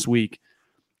earlier this week.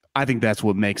 I think that's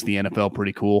what makes the NFL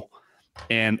pretty cool.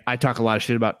 And I talk a lot of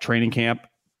shit about training camp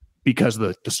because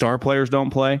the star players don't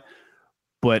play.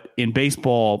 But in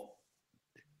baseball,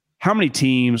 how many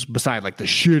teams, beside like the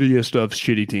shittiest of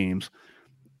shitty teams,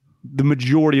 the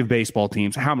majority of baseball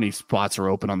teams, how many spots are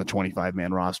open on the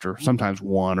 25-man roster? Sometimes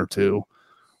 1 or 2.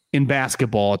 In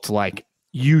basketball, it's like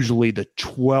usually the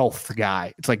 12th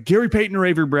guy. It's like Gary Payton or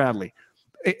Avery Bradley.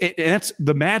 And that's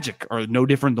the Magic are no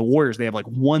different than the Warriors. They have like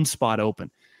 1 spot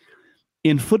open.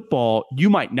 In football,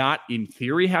 you might not, in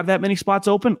theory, have that many spots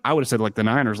open. I would have said like the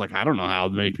Niners, like, I don't know how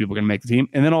many people are going to make the team.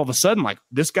 And then all of a sudden, like,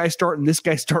 this guy's starting, this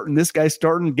guy's starting, this guy's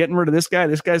starting, getting rid of this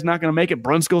guy's not going to make it.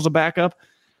 Brunskill's a backup.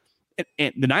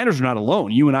 And the Niners are not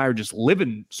alone. You and I are just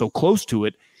living so close to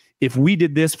it. If we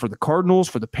did this for the Cardinals,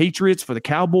 for the Patriots, for the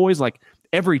Cowboys, like,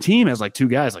 every team has like 2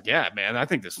 guys. Like, yeah, man, I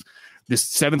think this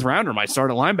 7th rounder might start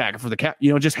a linebacker for the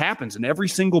it just happens in every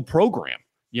single program.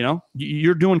 You know,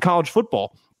 you're doing college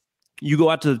football. You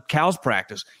go out to Cal's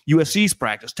practice, USC's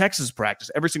practice, Texas practice,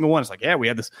 every single one. It's like, yeah, we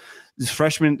had this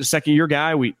freshman, the second-year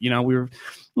guy.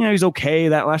 He's okay.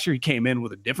 That last year he came in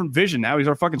with a different vision. Now he's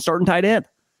our fucking starting tight end.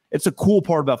 It's a cool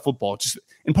part about football.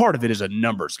 And part of it is a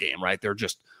numbers game, right? There are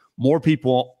just more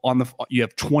people you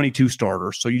have 22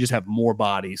 starters, so you just have more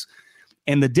bodies.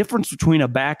 And the difference between a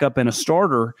backup and a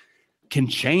starter can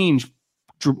change.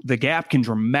 The gap can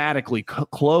dramatically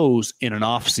close in an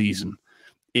off season.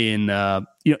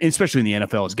 Especially in the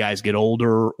NFL, as guys get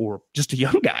older or just a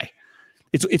young guy.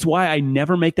 It's why I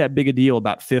never make that big a deal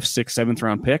about 5th, 6th, 7th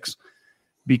round picks,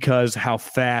 because how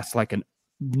fast, like,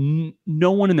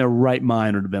 no one in their right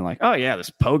mind would have been like, oh yeah, this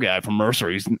Poe guy from Mercer,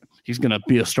 he's going to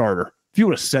be a starter. If you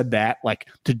would have said that, like,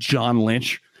 to John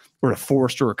Lynch or to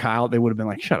Forrester or Kyle, they would have been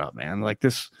like, shut up, man. Like,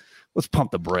 this, let's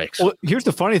pump the brakes. Well, here's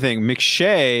the funny thing.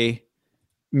 McShay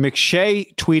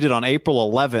tweeted on April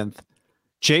 11th,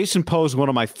 Jason Poe is one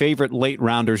of my favorite late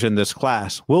rounders in this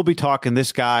class. We'll be talking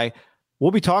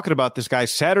about this guy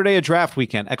Saturday at draft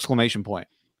weekend, ! And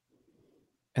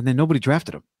then nobody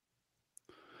drafted him.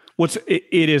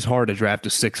 It is hard to draft a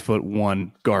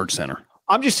 6'1" guard center.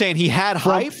 I'm just saying he had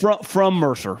hype from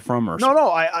Mercer.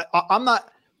 No, I'm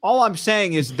not. All I'm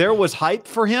saying is there was hype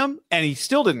for him and he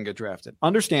still didn't get drafted.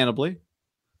 Understandably.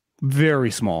 Very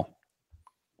small.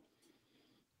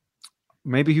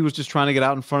 Maybe he was just trying to get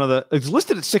out in front of it's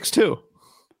listed at 6'2".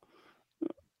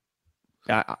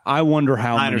 I wonder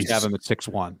how Niners have him at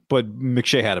 6'1", but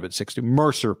McShay had him at 6'2".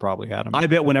 Mercer probably had him. I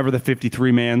bet whenever the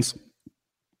 53-man's,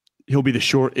 he'll be the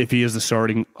short. If he is the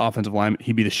starting offensive lineman,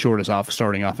 he'd be the shortest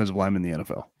starting offensive lineman in the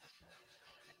NFL.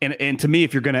 And to me,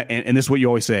 if you're gonna, and this is what you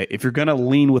always say, if you're gonna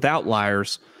lean with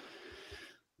outliers,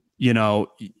 you're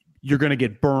gonna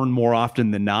get burned more often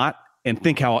than not. And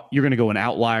think how you're going to go an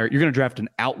outlier. You're going to draft an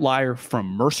outlier from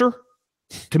Mercer.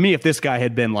 To me, if this guy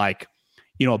had been like,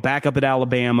 a backup at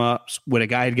Alabama, when a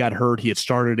guy had got hurt, he had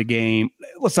started a game.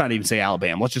 Let's not even say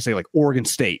Alabama. Let's just say like Oregon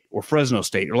State or Fresno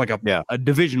State or like a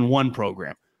Division I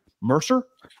program. Mercer?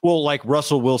 Well, like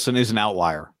Russell Wilson is an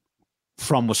outlier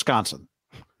from Wisconsin.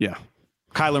 Yeah.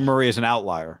 Kyler Murray is an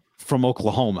outlier from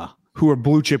Oklahoma. Who are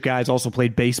blue chip guys, also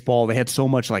played baseball. They had so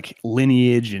much like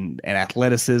lineage and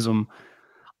athleticism.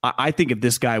 I think if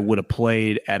this guy would have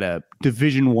played at a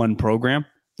Division I program,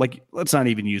 like, let's not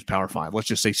even use Power 5. Let's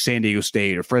just say San Diego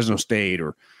State or Fresno State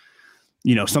or,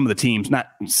 some of the teams, not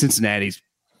Cincinnati's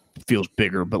feels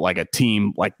bigger, but like a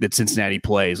team like that Cincinnati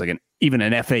plays, like even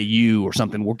an FAU or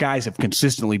something where guys have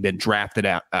consistently been drafted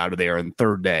out of there in the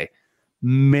third day.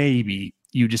 Maybe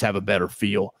you just have a better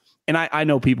feel. And I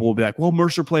know people will be like, well,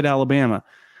 Mercer played Alabama.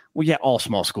 Well, yeah, all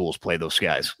small schools play those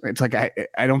guys. It's like I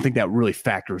don't think that really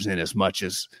factors in as much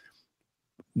as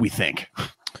we think.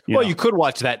 You could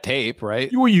watch that tape, right?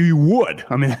 Well, you would.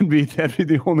 I mean, that'd be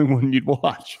the only one you'd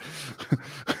watch.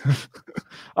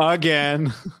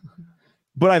 Again.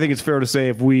 But I think it's fair to say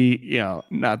if we,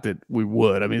 not that we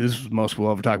would. I mean, this is most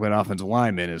we'll ever talk about offensive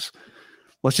linemen is,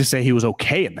 let's just say he was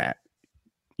okay in that,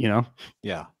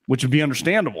 Yeah. Which would be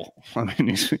understandable. I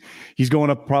mean, he's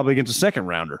going up probably against a second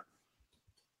rounder.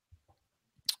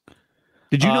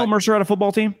 Did you know Mercer had a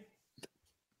football team?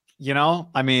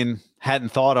 Hadn't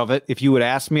thought of it. If you would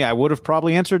ask me, I would have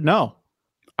probably answered no.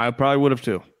 I probably would have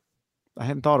too. I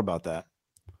hadn't thought about that.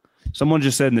 Someone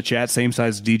just said in the chat, same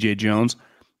size as DJ Jones.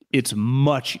 It's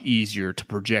much easier to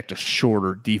project a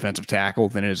shorter defensive tackle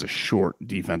than it is a short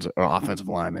defensive or offensive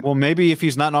lineman. Well, maybe if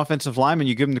he's not an offensive lineman,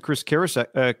 you give him to Chris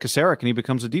Kasarik and he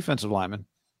becomes a defensive lineman.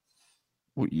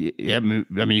 Well, yeah, I mean,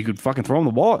 you could fucking throw him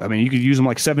the ball. I mean, you could use him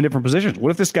like 7 different positions. What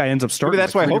if this guy ends up starting? Maybe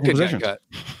that's why Hogan got cut.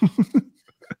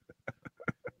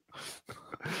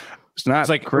 It's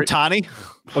like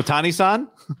Otani-san.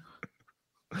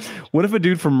 What if a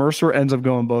dude from Mercer ends up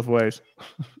going both ways?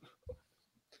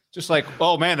 Just like,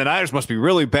 oh man, the Niners must be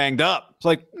really banged up. It's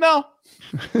like, no.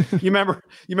 You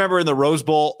remember in the Rose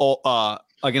Bowl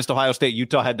against Ohio State,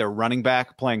 Utah had their running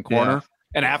back playing corner. Yeah.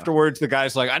 And afterwards, the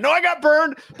guy's like, I know I got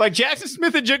burned by Jackson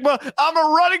Smith and Jigma. I'm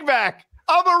a running back.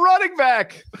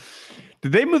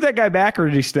 Did they move that guy back or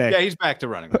did he stay? Yeah, he's back to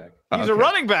running back. He's a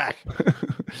running back.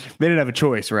 They didn't have a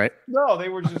choice, right? No, they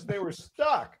were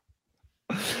stuck.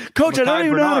 Coach, I don't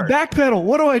even know how to backpedal.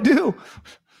 What do I do?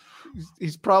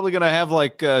 He's probably going to have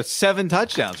like 7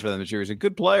 touchdowns for them this year. He's a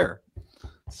good player.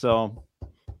 So,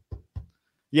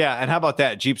 yeah. And how about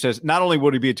that? Jeep says not only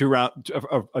would he be a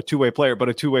two-way player, but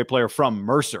a two-way player from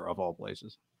Mercer of all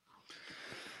places.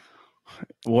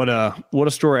 What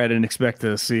a story I didn't expect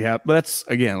to see happen. But that's,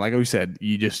 again, like we said,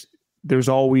 there's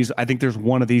always, I think there's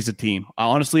one of these a team.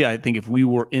 Honestly, I think if we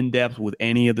were in depth with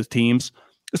any of the teams,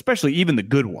 especially even the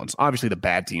good ones, obviously the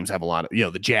bad teams have a lot of,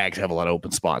 the Jags have a lot of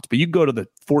open spots, but you go to the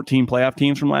 14 playoff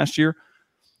teams from last year,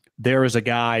 there is a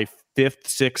guy 5th,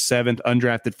 6th, 7th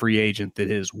undrafted free agent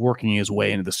that is working his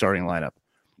way into the starting lineup.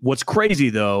 What's crazy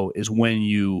though, is when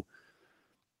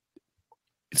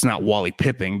it's not Wally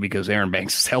Pipping because Aaron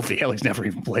Banks is healthy. Hell, he's never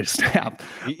even played a snap.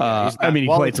 He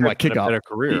played some like kickoff. Better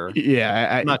career.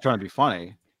 I'm not trying to be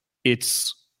funny.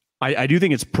 I do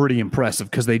think it's pretty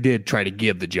impressive because they did try to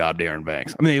give the job to Aaron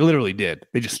Banks. I mean, they literally did.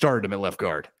 They just started him at left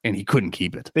guard, and he couldn't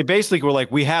keep it. They basically were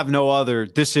like, we have no other.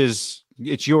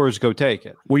 It's yours. Go take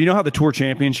it. Well, you know how the Tour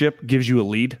Championship gives you a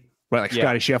lead? Right, like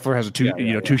Scotty Scheffler has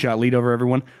a two-shot lead over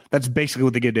everyone. That's basically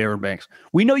what they give to Aaron Banks.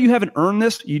 We know you haven't earned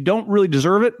this. You don't really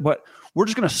deserve it, but we're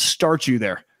just going to start you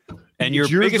there. And your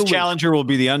biggest challenger will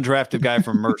be the undrafted guy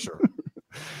from Mercer.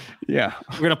 Yeah.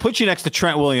 We're going to put you next to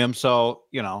Trent Williams, so,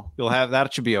 you'll have that.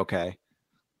 It should be okay. And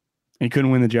he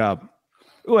couldn't win the job.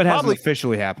 Well, it hasn't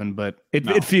officially happened, but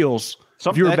it feels.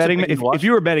 If you were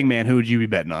a betting man, who would you be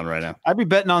betting on right now? I'd be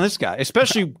betting on this guy,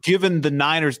 especially given the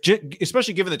Niners,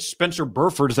 especially given that Spencer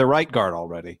Burford is their right guard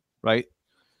already, right?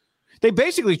 They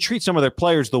basically treat some of their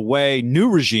players the way new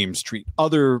regimes treat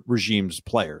other regimes'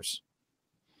 players.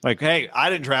 Like, hey, I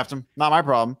didn't draft him. Not my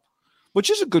problem. Which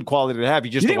is a good quality to have.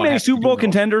 You just do you think many Super Bowl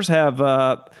contenders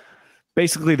have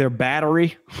basically their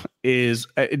battery is,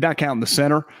 not counting the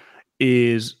center,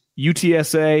 is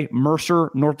UTSA, Mercer,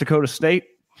 North Dakota State?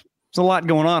 There's a lot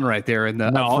going on right there in the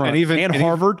and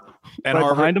Harvard and right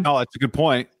Harvard. Behind them. Oh, that's a good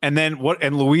point. And then what?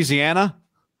 And Louisiana,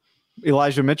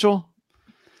 Elijah Mitchell.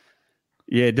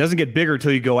 Yeah, it doesn't get bigger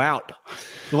until you go out.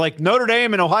 Like Notre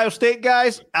Dame and Ohio State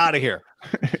guys, out of here.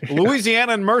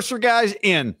 Louisiana and Mercer guys,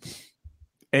 in.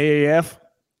 AAF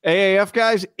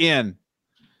guys, in.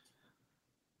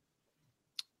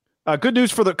 Good news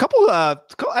for the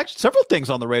actually several things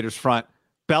on the Raiders front.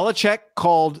 Belichick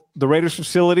called the Raiders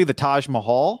facility the Taj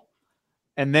Mahal,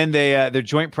 and then they're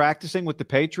joint practicing with the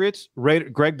Patriots.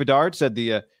 Greg Bedard said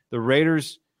the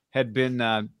Raiders had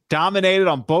been dominated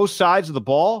on both sides of the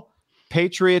ball.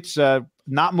 Patriots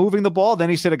not moving the ball. Then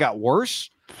he said it got worse.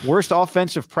 Worst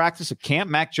offensive practice at camp.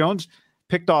 Mac Jones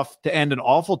picked off to end an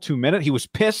awful 2-minute. He was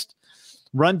pissed.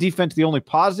 Run defense the only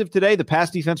positive today. The pass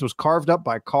defense was carved up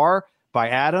by Carr, by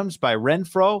Adams, by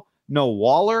Renfro. No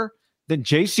Waller. Then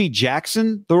J.C.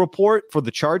 Jackson, the report for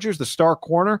the Chargers, the star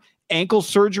corner, ankle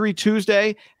surgery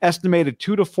Tuesday, estimated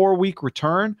 2 to 4 week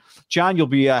return. John, you'll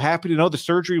be happy to know the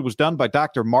surgery was done by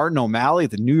Dr. Martin O'Malley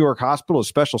at the New York Hospital of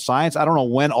Special Science. I don't know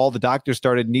when all the doctors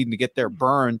started needing to get their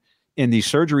burn in these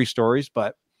surgery stories,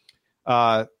 but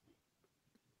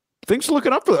things are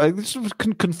looking up for this is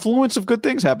a confluence of good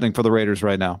things happening for the Raiders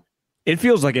right now. It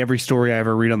feels like every story I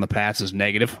ever read on the Pats is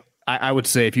negative. I would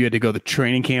say if you had to go the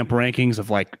training camp rankings of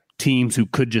like teams who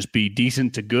could just be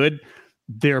decent to good,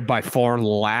 they're by far the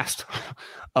last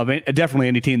of definitely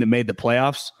any team that made the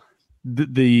playoffs.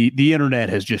 The internet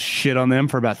has just shit on them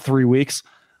for about 3 weeks.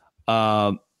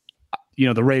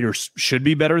 the Raiders should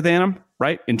be better than them,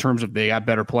 right? In terms of they got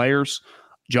better players.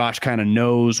 Josh kind of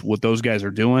knows what those guys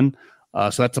are doing.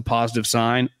 So that's a positive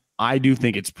sign. I do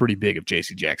think it's pretty big if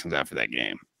J.C. Jackson's out for that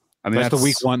game. I mean, that's the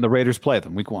week one. The Raiders play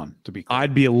them week one, to be clear.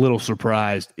 I'd be a little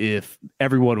surprised if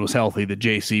everyone was healthy that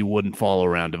J.C. wouldn't follow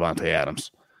around Devontae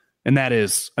Adams. And that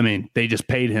is, I mean, they just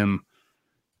paid him,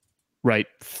 right,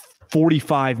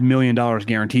 $45 million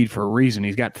guaranteed for a reason.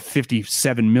 He's got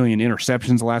 57 million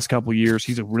interceptions the last couple of years.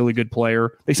 He's a really good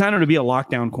player. They signed him to be a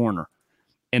lockdown corner.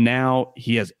 And now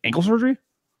he has ankle surgery.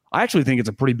 I actually think it's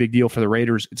a pretty big deal for the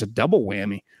Raiders. It's a double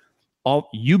whammy.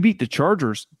 You beat the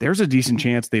Chargers, there's a decent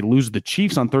chance they lose the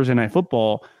Chiefs on Thursday Night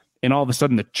Football, and all of a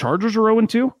sudden the Chargers are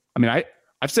 0-2. I mean,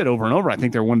 I've said over and over, I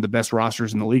think they're one of the best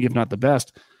rosters in the league, if not the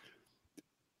best.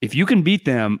 If you can beat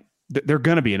them, they're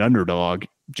going to be an underdog.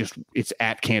 Just it's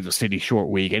at Kansas City short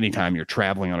week. Anytime you're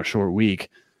traveling on a short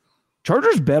week,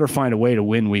 Chargers better find a way to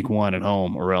win week one at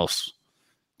home, or else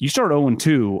you start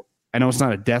 0-2. I know it's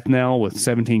not a death knell with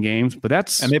 17 games, but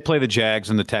that's... And they play the Jags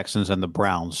and the Texans and the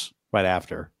Browns right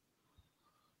after.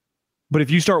 But if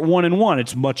you start 1-1,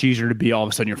 it's much easier to be all of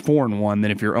a sudden you're 4-1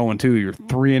 than if you're 0-2, you're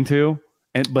 3-2.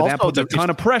 But that puts a ton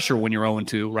of pressure when you're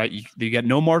 0-2, right? You get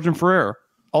no margin for error.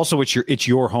 Also, it's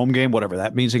your home game, whatever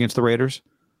that means against the Raiders.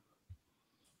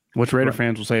 Which Raider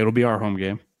fans will say it'll be our home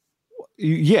game.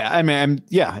 Yeah, I mean,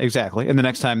 yeah, exactly. And the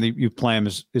next time you play them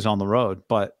is on the road.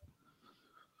 But,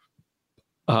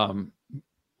 I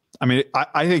mean,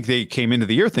 I think they came into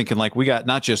the year thinking like we got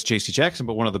not just J.C. Jackson,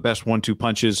 but one of the best 1-2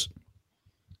 punches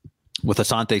with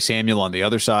Asante Samuel on the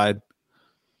other side.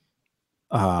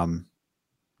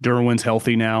 Derwin's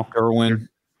healthy now. Derwin.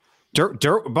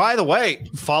 By the way,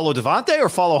 follow Devontae or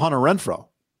follow Hunter Renfrow?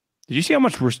 Did you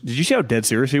see how dead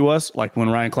serious he was? Like when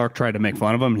Ryan Clark tried to make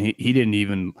fun of him, he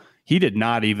did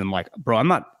not even like,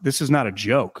 bro, this is not a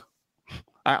joke.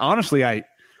 I honestly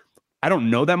don't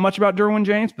know that much about Derwin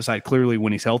James, besides clearly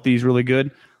when he's healthy, he's really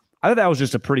good. I thought that was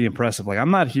just a pretty impressive. Like,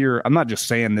 I'm not just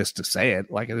saying this to say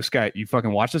it. Like, this guy, you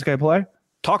fucking watch this guy play?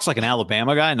 Talks like an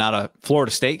Alabama guy, not a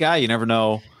Florida State guy. You never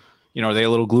know. Are they a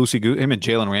little gloosey-goosey? Him and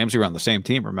Jalen Ramsey were on the same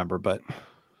team, remember? But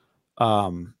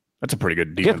that's a pretty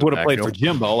good defense. Would have played for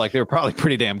Jimbo. Like, they were probably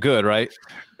pretty damn good, right?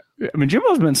 I mean,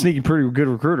 Jimbo's been sneaky pretty good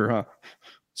recruiter, huh?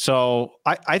 So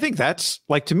I think that's,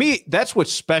 like, to me, that's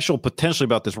what's special potentially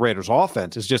about this Raiders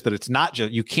offense is just that it's not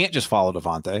just, you can't just follow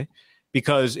Devontae.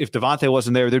 Because if Devontae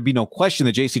wasn't there, there'd be no question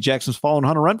that J.C. Jackson's following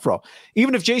Hunter Renfrow.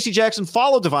 Even if J.C. Jackson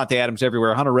followed Devontae Adams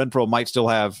everywhere, Hunter Renfrow might still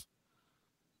have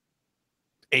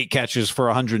 8 catches for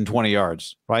 120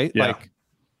 yards, right? Yeah. Like,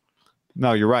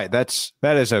 no, you're right. That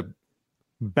is a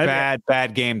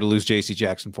bad game to lose J.C.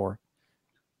 Jackson for.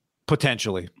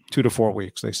 Potentially 2 to 4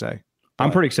 weeks, they say.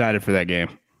 I'm pretty excited for that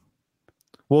game.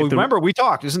 Well, remember, we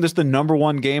talked. Isn't this the number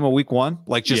one game of week one?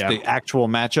 Like, just the actual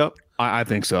matchup? I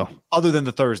think so. Other than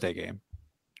the Thursday game.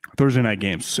 Thursday night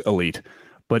game's elite.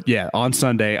 But yeah, on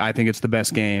Sunday, I think it's the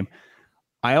best game.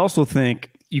 I also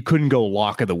think you couldn't go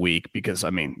lock of the week because,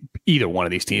 I mean, either one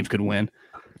of these teams could win.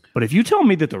 But if you tell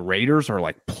me that the Raiders are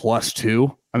like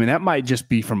 +2, I mean, that might just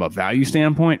be from a value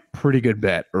standpoint, pretty good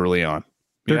bet early on.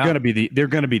 They're going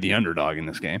to be the underdog in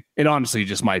this game. It honestly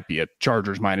just might be a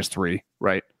Chargers -3,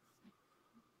 right?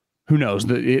 Who knows?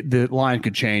 The line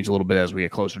could change a little bit as we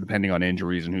get closer, depending on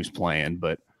injuries and who's playing.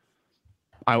 But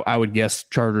I would guess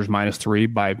Chargers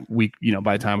 -3 by week.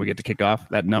 By the time we get to kick off,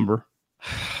 that number.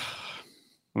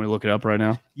 Let me look it up right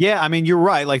now. Yeah, I mean, you're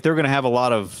right. Like they're going to have a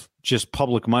lot of just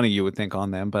public money, you would think,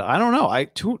 on them. But I don't know.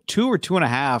 Two or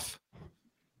 2.5.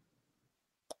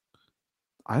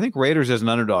 I think Raiders as an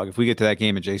underdog, if we get to that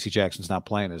game and J.C. Jackson's not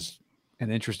playing, is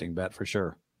an interesting bet for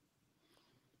sure.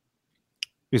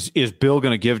 Is Bill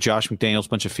going to give Josh McDaniels a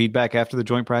bunch of feedback after the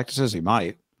joint practices? He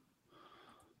might.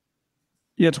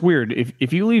 Yeah, it's weird.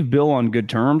 If you leave Bill on good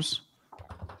terms,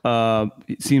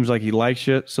 it seems like he likes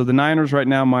you. So the Niners right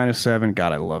now -7.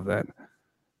 God, I love that.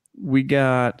 We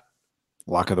got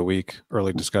lock of the week,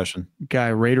 early discussion.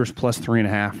 Raiders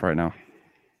 +3.5 right now.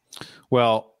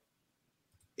 Well,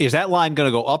 is that line going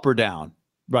to go up or down?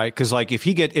 Right, because like if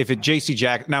J.C.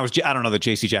 Jackson now, I don't know that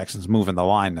J.C. Jackson's moving the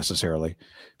line necessarily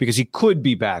because he could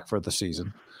be back for the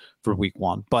season for week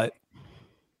one. But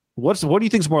what do you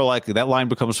think is more likely? That line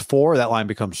becomes 4, or that line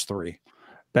becomes 3?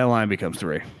 That line becomes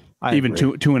 3. Even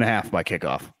 2.5 by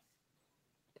kickoff.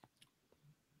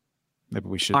 Maybe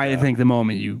we should. I think the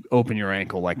moment you open your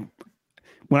ankle, like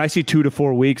when I see 2 to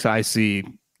 4 weeks, I see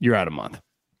you're out a month.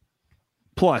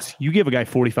 Plus, you give a guy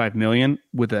 $45 million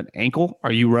with an ankle.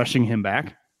 Are you rushing him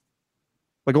back?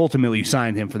 Like ultimately, you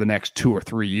signed him for the next 2 or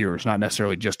 3 years, not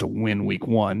necessarily just to win week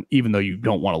one, even though you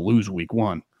don't want to lose week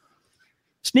one.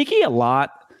 Sneaky a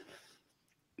lot.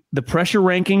 The pressure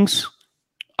rankings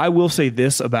I will say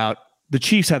this about the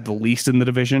Chiefs have the least in the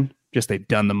division. Just they've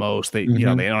done the most. They they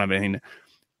don't have anything.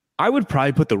 I would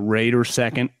probably put the Raiders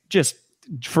second. Just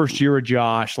first year of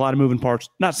Josh, a lot of moving parts.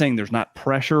 Not saying there's not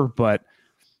pressure, but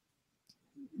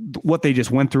what they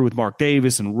just went through with Mark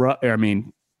Davis and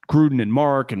Gruden and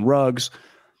Mark and Ruggs.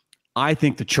 I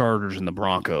think the Chargers and the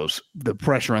Broncos, the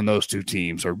pressure on those two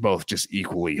teams are both just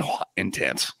equally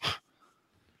intense.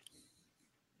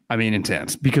 I mean,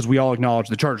 intense, because we all acknowledge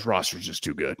the Chargers roster is just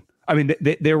too good. I mean,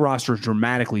 their roster is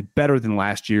dramatically better than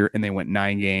last year, and they went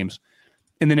 9 games.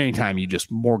 And then anytime you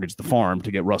just mortgage the farm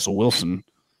to get Russell Wilson,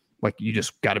 like, you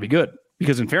just got to be good.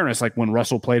 Because in fairness, like, when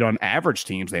Russell played on average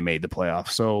teams, they made the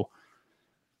playoffs. So,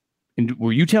 and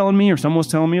were you telling me, or someone was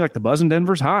telling me, like, the buzz in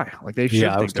Denver's high? Like, they should.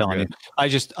 Yeah, I was telling you.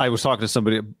 I was talking to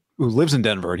somebody who lives in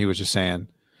Denver, and he was just saying,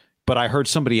 but I heard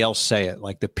somebody else say it,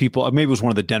 like the people, maybe it was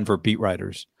one of the Denver beat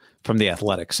writers from The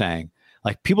Athletic, saying,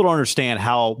 like, people don't understand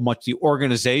how much the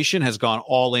organization has gone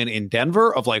all in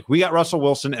Denver of, like, we got Russell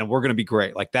Wilson and we're going to be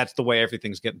great. Like, that's the way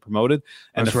everything's getting promoted.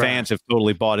 And that's the fans have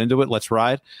totally bought into it. Let's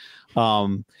ride.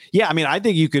 Yeah, I mean, I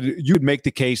think you could make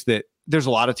the case that there's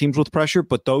a lot of teams with pressure,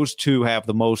 but those two have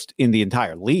the most in the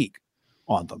entire league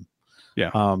on them.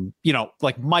 Yeah.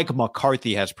 Like Mike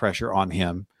McCarthy has pressure on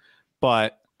him,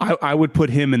 but I would put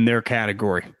him in their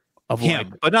category of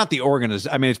him, but not the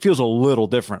organization. I mean, it feels a little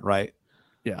different, right?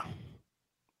 Yeah.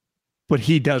 But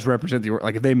he does represent the,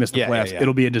 like, if they miss the playoffs,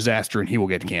 it'll be a disaster and he will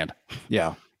get canned.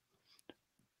 Yeah.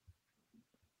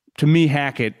 To me,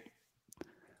 Hackett,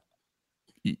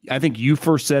 I think you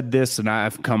first said this and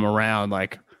I've come around,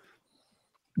 like,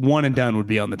 one and done would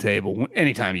be on the table.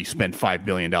 Anytime you spend $5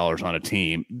 billion on a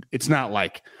team, it's not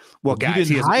like, well, guys,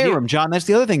 you didn't hire him, John. That's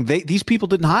the other thing. These people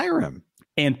didn't hire him.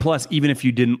 And plus, even if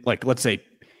you didn't, like, let's say,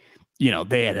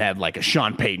 they had like a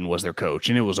Sean Payton was their coach,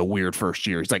 and it was a weird first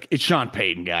year. He's like, it's Sean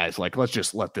Payton, guys. Like, let's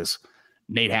just let this.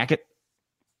 Nate Hackett.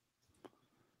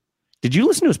 Did you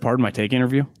listen to his Pardon My Take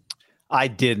interview? I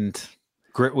didn't.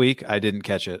 Grit Week, I didn't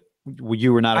catch it.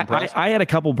 You were not impressed? I had a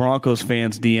couple Broncos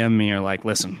fans DM me, or like,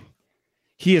 listen,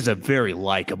 he is a very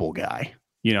likable guy.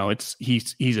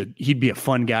 He'd be a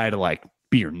fun guy to, like,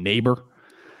 be your neighbor,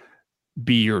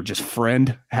 be your just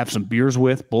friend, have some beers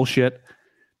with. Bullshit.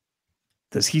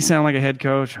 Does he sound like a head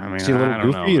coach? I mean, is he a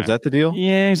little goofy? Is that the deal?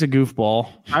 Yeah, he's a goofball.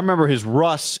 I remember his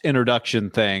Russ introduction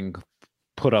thing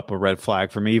put up a red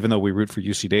flag for me, even though we root for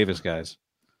UC Davis guys.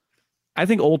 I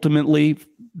think ultimately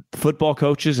football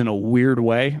coaches, in a weird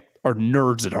way, are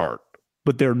nerds at heart,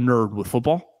 but they're nerd with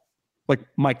football. Like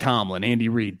Mike Tomlin, Andy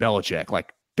Reid, Belichick,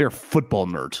 like, they're football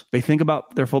nerds. They think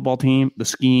about their football team, the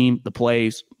scheme, the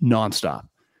plays, nonstop.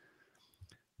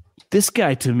 This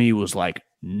guy, to me, was like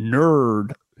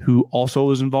nerd who also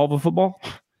was involved with football.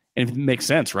 And it makes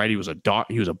sense, right? He was a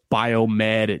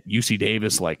biomed at UC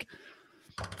Davis. Like,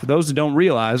 for those that don't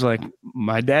realize, like,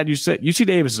 my dad used to say, UC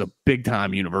Davis is a big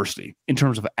time university in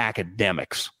terms of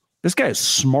academics. This guy is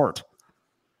smart.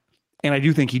 And I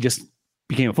do think he just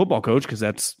became a football coach because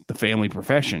that's the family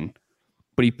profession.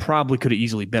 But he probably could have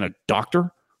easily been a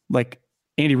doctor. Like,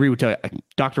 Andy Reid would tell you, like,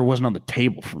 doctor wasn't on the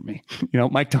table for me.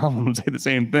 Mike Tomlin would say the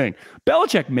same thing.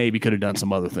 Belichick maybe could have done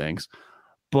some other things.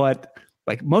 But,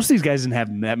 like, most of these guys didn't have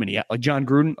that many. Like John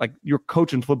Gruden, like, you're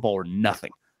coaching football or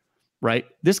nothing, right?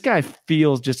 This guy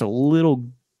feels just a little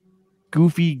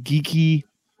goofy, geeky.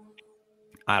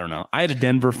 I don't know. I had a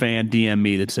Denver fan DM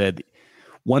me that said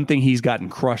one thing he's gotten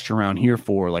crushed around here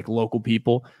for, like, local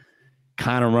people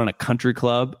kind of run a country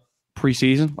club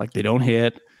preseason. Like, they don't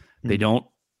hit. They don't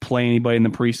play anybody in the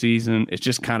preseason. It's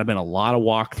just kind of been a lot of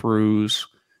walkthroughs.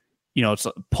 It's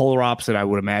a polar opposite, I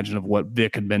would imagine, of what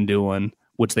Vic had been doing,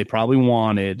 which they probably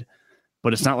wanted,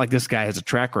 but it's not like this guy has a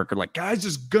track record. Like, guys,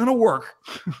 it's gonna work.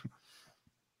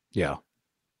 Yeah.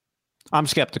 I'm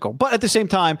skeptical, but at the same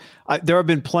time, there have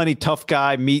been plenty tough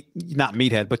guy, not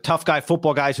meathead, but tough guy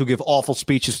football guys who give awful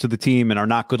speeches to the team and are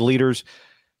not good leaders.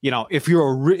 If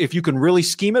you can really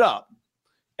scheme it up,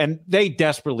 and they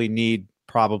desperately need,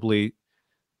 probably,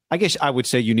 I guess I would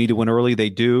say you need to win early.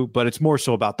 They do, but it's more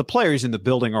so about the players in the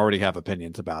building already have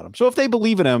opinions about him. So if they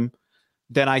believe in him,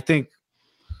 then I think,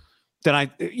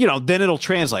 then it'll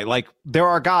translate. Like, there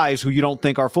are guys who you don't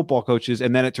think are football coaches,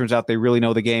 and then it turns out they really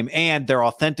know the game, and they're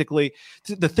authentically.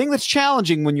 The thing that's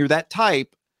challenging when you're that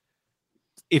type,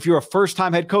 if you're a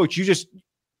first-time head coach, you just,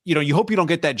 you hope you don't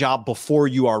get that job before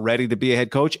you are ready to be a head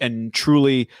coach and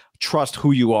truly trust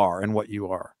who you are and what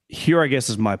you are. Here, I guess,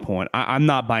 is my point. I'm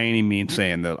not by any means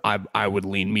saying that I would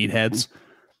lean meatheads,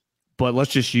 but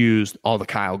let's just use all the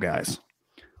Kyle guys.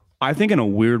 I think in a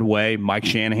weird way, Mike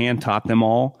Shanahan taught them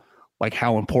all, like,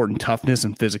 how important toughness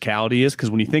and physicality is.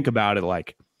 Because when you think about it,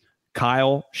 like,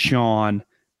 Kyle, Sean,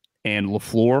 and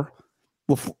LaFleur,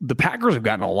 the Packers have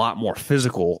gotten a lot more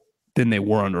physical than they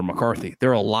were under McCarthy.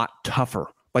 They're a lot tougher.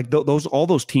 Like all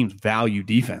those teams value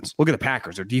defense. Look at the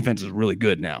Packers. Their defense is really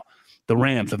good now. The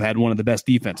Rams have had one of the best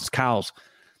defenses. Kyle's.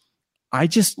 I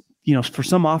just, for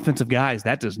some offensive guys,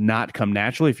 that does not come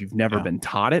naturally if you've never been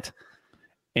taught it.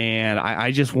 And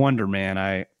I just wonder,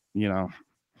 man,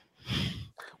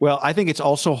 Well, I think it's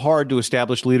also hard to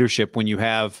establish leadership when you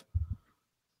have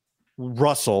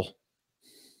Russell,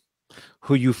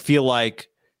 who you feel like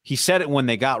he said it when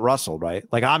they got Russell, right?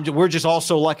 Like we're just all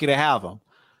so lucky to have him.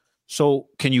 So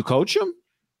can you coach him?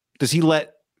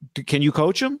 Can you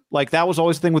coach him? Like that was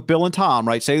always the thing with Bill and Tom,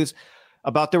 right? Say this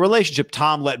about their relationship.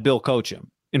 Tom let Bill coach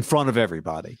him in front of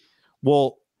everybody.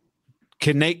 Well,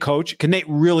 can Nate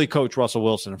really coach Russell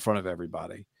Wilson in front of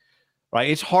everybody? Right?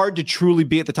 It's hard to truly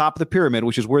be at the top of the pyramid,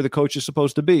 which is where the coach is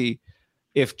supposed to be,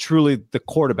 if truly the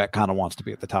quarterback kind of wants to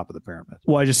be at the top of the pyramid.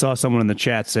 Well, I just saw someone in the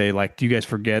chat say, like, do you guys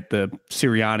forget the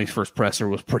Sirianni's first presser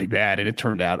was pretty bad, and it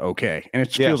turned out okay. And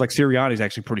it feels like Sirianni's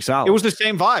actually pretty solid. It was the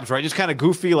same vibes, right? Just kind of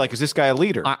goofy, like, is this guy a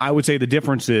leader? I would say the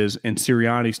difference is in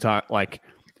Sirianni's talk, like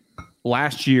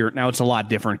last year, now it's a lot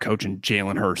different coaching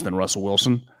Jalen Hurts than Russell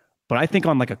Wilson. But I think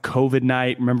on like a COVID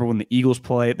night, remember when the Eagles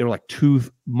played, there were like 2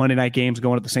 Monday night games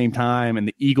going at the same time, and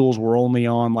the Eagles were only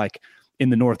on like in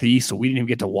the Northeast, so we didn't even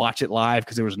get to watch it live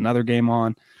because there was another game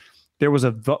on. There was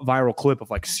a viral clip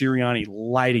of like Sirianni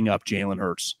lighting up Jalen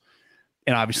Hurts.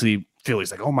 And obviously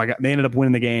Philly's like, oh my God, they ended up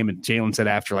winning the game. And Jalen said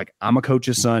after, like, I'm a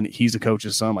coach's son. He's a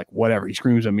coach's son. Like, whatever. He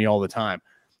screams at me all the time.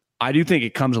 I do think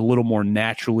it comes a little more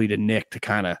naturally to Nick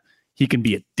to he can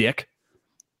be a dick.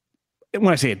 And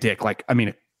when I say a dick, like, I mean,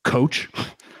 a coach.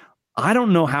 I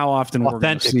don't know how often we're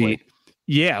going to see.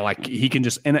 Yeah, like he can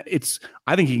just, and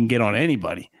I think he can get on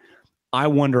anybody. I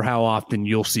wonder how often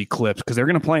you'll see clips because they're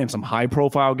going to play in some high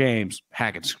profile games.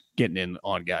 Hackett's getting in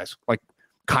on guys. Like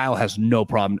Kyle has no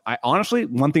problem. I honestly,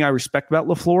 one thing I respect about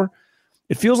LaFleur,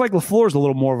 it feels like LaFleur is a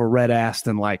little more of a red ass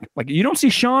than like you don't see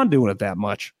Sean doing it that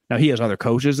much. Now he has other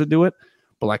coaches that do it,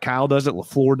 but like Kyle does it,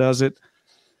 LaFleur does it.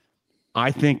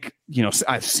 I think,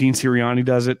 I've seen Sirianni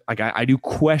does it. Like I do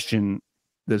question,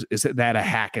 is that a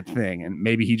Hackett thing? And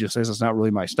maybe he just says it's not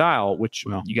really my style, which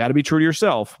you got to be true to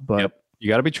yourself. But yep. You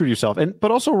got to be true to yourself.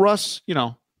 But also Russ,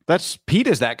 that's Pete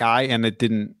is that guy,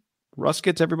 and Russ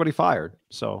gets everybody fired.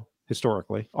 So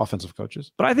historically, offensive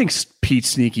coaches. But I think Pete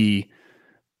Sneaky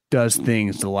does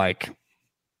things to like,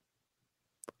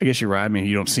 I guess you're right. I mean,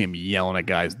 you don't see him yelling at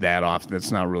guys that often. That's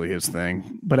not really his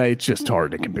thing. But it's just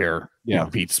hard to compare. Yeah,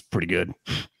 Pete's pretty good.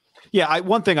 Yeah,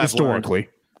 one thing I've historically,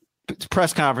 learned,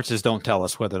 press conferences don't tell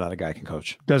us whether or not a guy can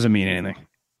coach. Doesn't mean anything.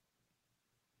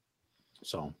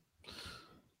 So.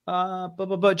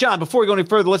 But John, before we go any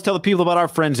further, let's tell the people about our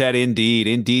friends at Indeed,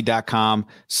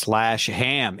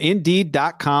 Indeed.com/ham,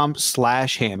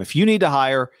 Indeed.com/ham. If you need to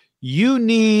hire, you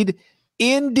need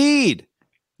Indeed.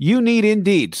 You need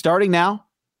Indeed. Starting now,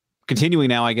 continuing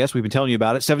now, I guess we've been telling you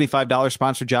about it. $75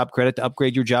 sponsored job credit to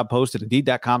upgrade your job post at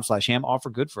Indeed.com/ham. Offer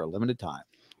good for a limited time.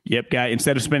 Yep, guy.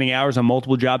 Instead of spending hours on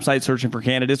multiple job sites searching for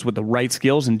candidates with the right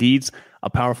skills, Indeed's a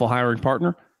powerful hiring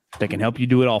partner that can help you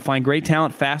do it all. Find great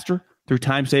talent faster through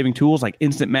time-saving tools like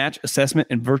Instant Match, Assessment,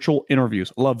 and virtual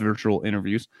interviews. I love virtual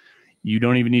interviews. You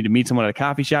don't even need to meet someone at a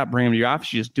coffee shop, bring them to your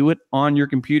office. You just do it on your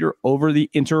computer over the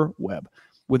interweb.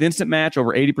 With Instant Match,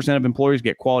 over 80% of employers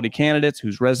get quality candidates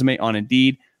whose resume on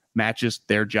Indeed matches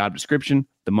their job description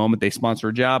the moment they sponsor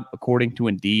a job, according to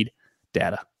Indeed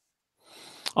data.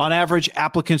 On average,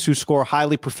 applicants who score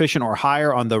highly proficient or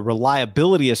higher on the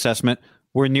reliability assessment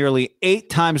were nearly 8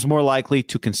 times more likely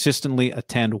to consistently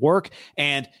attend work.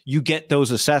 And you get those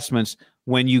assessments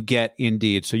when you get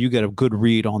Indeed. So you get a good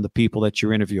read on the people that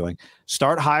you're interviewing.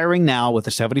 Start hiring now with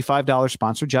a $75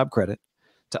 sponsored job credit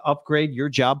to upgrade your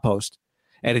job post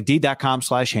at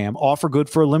Indeed.com/ham. Offer good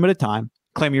for a limited time.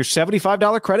 Claim your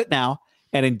 $75 credit now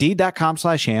at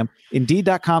Indeed.com/ham.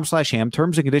 Indeed.com/ham.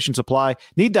 Terms and conditions apply.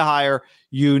 Need to hire.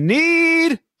 You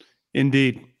need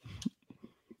Indeed.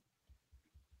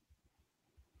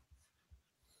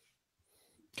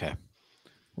 Okay.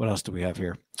 What else do we have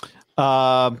here?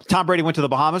 Tom Brady went to the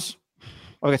Bahamas.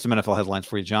 I got some NFL headlines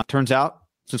for you, John. Turns out,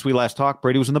 since we last talked,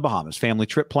 Brady was in the Bahamas. Family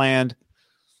trip planned.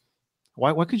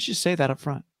 Why couldn't you say that up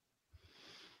front?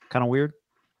 Kind of weird.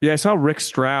 Yeah, I saw Rick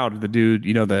Stroud, the dude,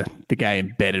 the guy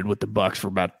embedded with the Bucs for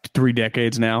about 3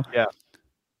 decades now. Yeah.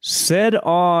 Said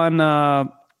on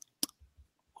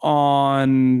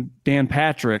Dan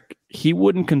Patrick, he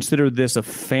wouldn't consider this a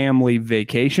family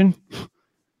vacation.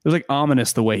 It was like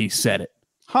ominous the way he said it.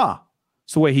 Huh.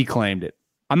 It's the way he claimed it.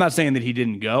 I'm not saying that he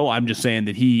didn't go. I'm just saying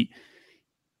that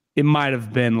it might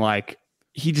have been like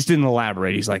he just didn't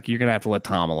elaborate. He's like, you're going to have to let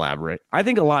Tom elaborate. I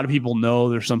think a lot of people know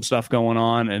there's some stuff going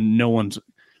on, and no one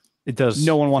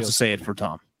wants to say it for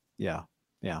Tom. Yeah.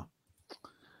 Yeah.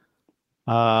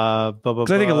 I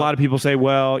think a lot of people say,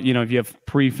 well, if you have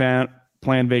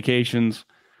planned vacations,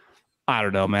 I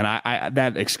don't know, man. I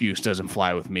that excuse doesn't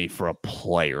fly with me for a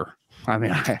player. I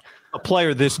mean, a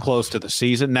player this close to the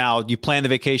season. Now you plan the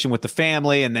vacation with the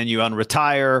family and then you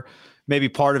unretire. Maybe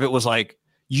part of it was like,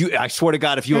 I swear to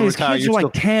God, if you retire, you're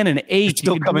like 10 and 8,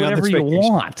 still coming on whatever this you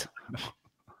vacation. want.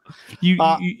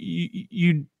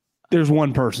 You there's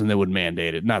one person that would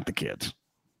mandate it, not the kids.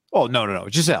 Oh, no.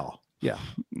 Giselle. Yeah.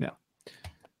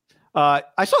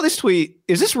 I saw this tweet.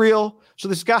 Is this real? So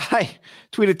this guy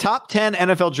tweeted top 10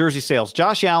 NFL jersey sales.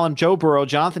 Josh Allen, Joe Burrow,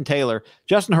 Jonathan Taylor,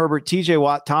 Justin Herbert, TJ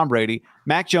Watt, Tom Brady,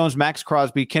 Mac Jones, Max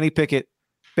Crosby, Kenny Pickett,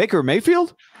 Baker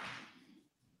Mayfield.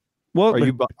 Well, are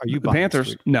you the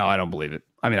Panthers? No, I don't believe it.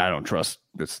 I mean, I don't trust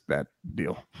that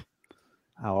deal.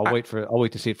 I'll wait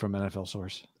to see it from an NFL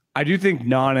source. I do think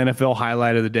non-NFL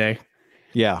highlight of the day.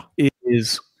 Yeah,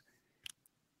 is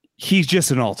he's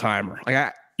just an all-timer.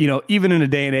 Like even in a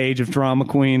day and age of drama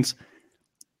queens,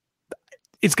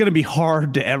 it's going to be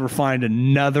hard to ever find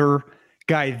another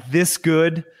guy this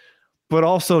good, but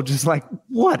also just like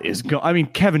what is going? I mean,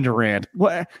 Kevin Durant.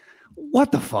 What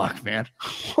the fuck, man?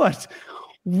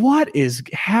 What is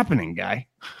happening, guy?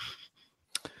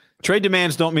 Trade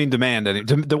demands don't mean demand.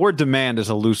 The word demand is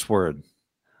a loose word.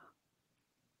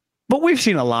 But we've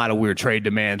seen a lot of weird trade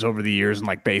demands over the years in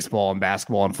like baseball and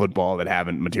basketball and football that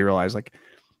haven't materialized. Like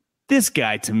this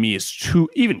guy to me is too.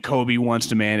 Even Kobe once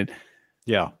demanded.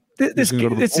 Yeah,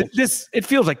 it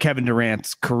feels like Kevin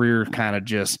Durant's career kind of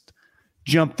just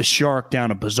jumped the shark down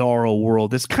a bizarro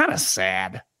world. It's kind of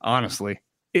sad, honestly.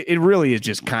 It really is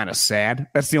just kind of sad.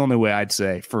 That's the only way I'd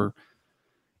say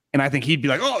and I think he'd be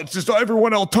like, oh, it's just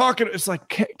everyone else talking. It's like,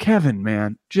 Kevin,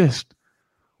 man, just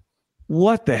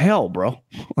what the hell, bro?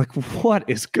 Like, what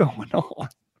is going on?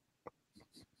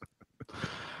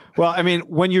 Well, I mean,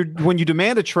 when you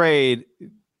demand a trade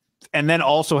and then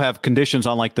also have conditions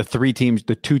on like the 3 teams,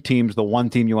 the 2 teams, the 1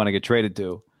 team you want to get traded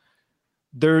to,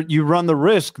 you run the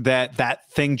risk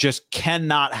that thing just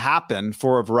cannot happen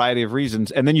for a variety of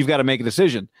reasons. And then you've got to make a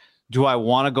decision. Do I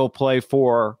want to go play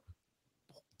for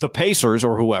the Pacers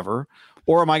or whoever,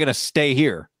 or am I going to stay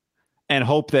here and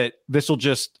hope that this will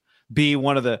just be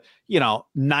one of the,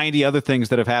 90 other things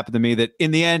that have happened to me that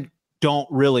in the end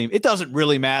it doesn't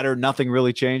really matter. Nothing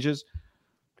really changes,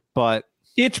 but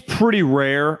it's pretty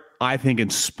rare, I think, in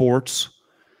sports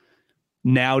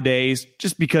nowadays,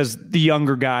 just because the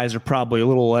younger guys are probably a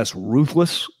little less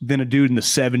ruthless than a dude in the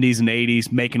 70s and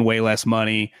 80s making way less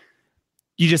money.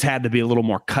 You just had to be a little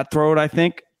more cutthroat, I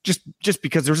think, just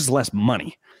because there's just less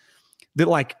money. That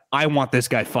like, I want this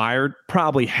guy fired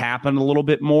probably happened a little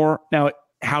bit more. Now,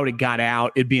 how it got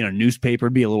out, it'd be in a newspaper,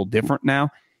 it'd be a little different now.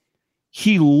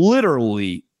 He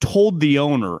literally told the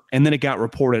owner, and then it got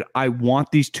reported, I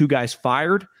want these 2 guys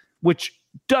fired, which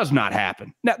does not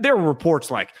happen. Now, there were reports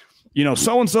like,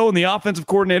 so-and-so and the offensive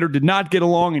coordinator did not get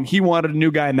along and he wanted a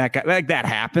new guy and that guy. Like that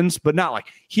happens, but not like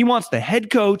he wants the head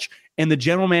coach and the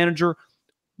general manager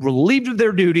relieved of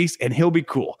their duties and he'll be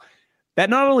cool. That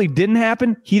not only didn't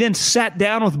happen, he then sat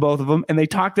down with both of them and they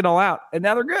talked it all out and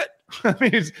now they're good. I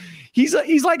mean,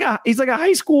 he's like a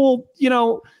high school,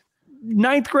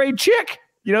 9th grade chick,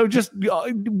 just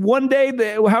one day,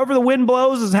 however the wind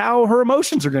blows is how her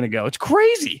emotions are going to go. It's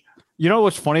crazy. You know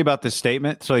what's funny about this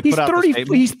statement? So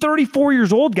he's 34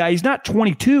 years old, guy. He's not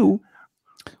 22.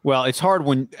 Well, it's hard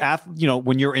when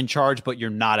you're in charge, but you're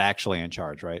not actually in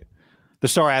charge, right? The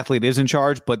star athlete is in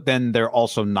charge, but then they're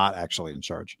also not actually in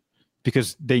charge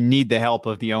because they need the help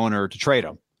of the owner to trade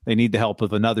them. They need the help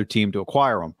of another team to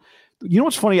acquire them. You know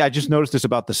what's funny? I just noticed this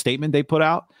about the statement they put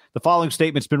out. The following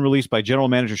statement's been released by General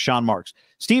Manager Sean Marks.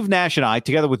 Steve Nash and I,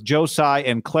 together with Joe Tsai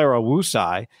and Clara Wu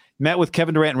Tsai, met with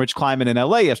Kevin Durant and Rich Kleiman in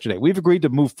LA yesterday. We've agreed to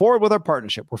move forward with our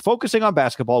partnership. We're focusing on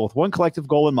basketball with one collective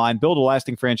goal in mind, build a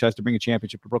lasting franchise to bring a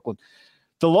championship to Brooklyn.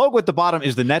 The logo at the bottom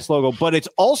is the Nets logo, but it's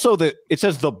also it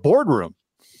says the boardroom.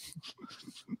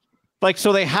 Like,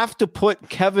 so they have to put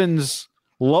Kevin's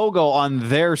logo on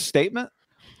their statement.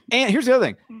 And here's the other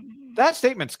thing. That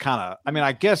statement's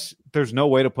I guess there's no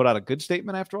way to put out a good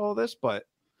statement after all of this, but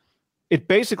it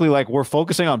basically like we're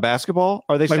focusing on basketball.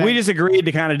 Are they like saying, we just agreed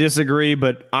to kind of disagree,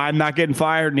 but I'm not getting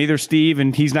fired, neither Steve,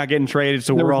 and he's not getting traded,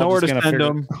 so we're all just going to send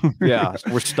him. Yeah,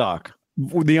 we're stuck.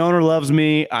 The owner loves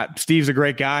me. Steve's a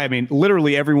great guy. I mean,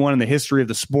 literally everyone in the history of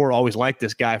the sport always liked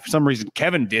this guy. For some reason,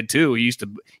 Kevin did too. He's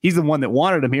the one that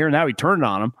wanted him here, and now he turned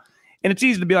on him. And it's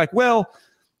easy to be like, well,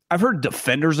 I've heard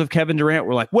defenders of Kevin Durant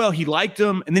were like, well, he liked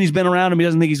him, and then he's been around him. He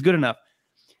doesn't think he's good enough.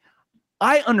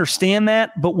 I understand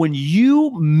that, but when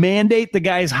you mandate the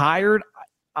guys hired,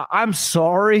 I'm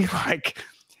sorry. Like,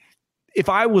 if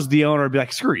I was the owner, I'd be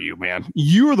like, screw you, man.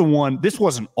 You're the one. This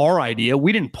wasn't our idea.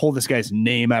 We didn't pull this guy's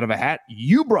name out of a hat.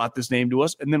 You brought this name to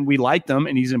us, and then we liked him,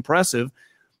 and he's impressive.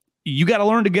 You got to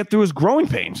learn to get through his growing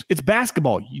pains. It's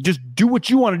basketball. You just do what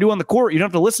you want to do on the court. You don't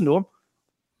have to listen to him.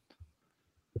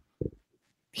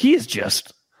 He is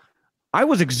just... I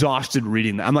was exhausted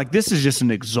reading that. I'm like, this is just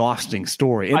an exhausting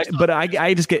story. But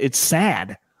I just get, it's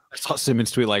sad. I saw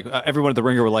Simmons tweet, like, everyone at the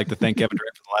Ringer would like to thank Kevin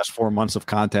Durant for the last 4 months of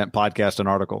content, podcasts, and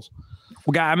articles.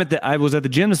 Well, guy, I was at the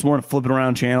gym this morning flipping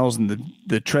around channels, and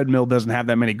the treadmill doesn't have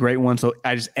that many great ones, so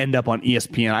I just end up on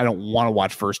ESPN. I don't want to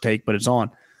watch First Take, but it's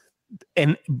on.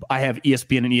 And I have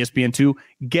ESPN and ESPN2.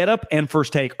 Get Up and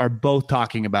First Take are both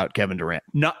talking about Kevin Durant.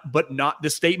 Not the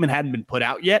statement hadn't been put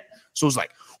out yet. So it's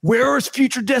like, where are his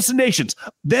future destinations?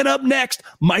 Then up next,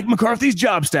 Mike McCarthy's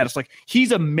job status. Like,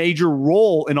 he's a major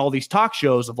role in all these talk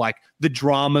shows of like the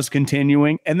dramas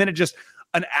continuing. And then it just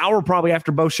an hour probably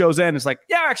after both shows end, it's like,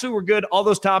 yeah, actually we're good. All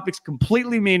those topics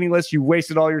completely meaningless. You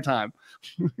wasted all your time.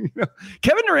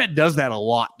 Kevin Durant does that a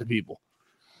lot to people.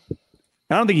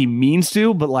 I don't think he means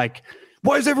to, but like,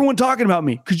 why is everyone talking about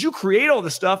me? Because you create all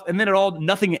this stuff and then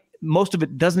most of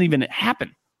it doesn't even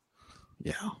happen.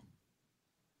 Yeah.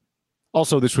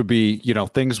 Also, this would be,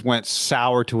 things went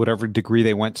sour to whatever degree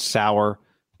they went sour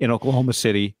in Oklahoma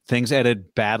City. Things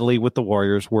ended badly with the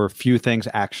Warriors, where few things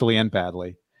actually end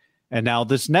badly. And now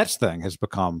this Nets thing has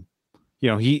become, he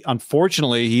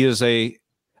is I think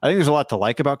there's a lot to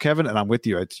like about Kevin, and I'm with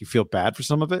you. You feel bad for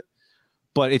some of it,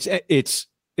 but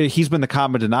he's been the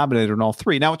common denominator in all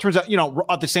three. Now, it turns out,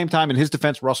 at the same time, in his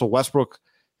defense, Russell Westbrook,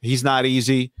 he's not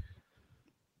easy.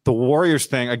 The Warriors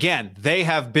thing, again, they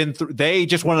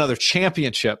just won another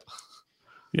championship.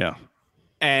 Yeah.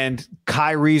 And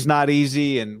Kyrie's not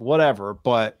easy and whatever,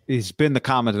 but he's been the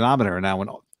common denominator now in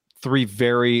 3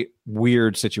 very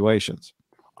weird situations.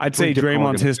 I'd say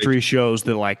Draymond's history shows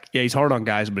that, like, yeah, he's hard on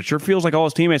guys, but it sure feels like all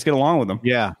his teammates get along with him.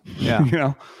 Yeah.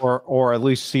 Or at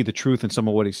least see the truth in some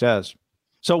of what he says.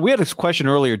 So we had a question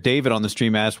earlier. David on the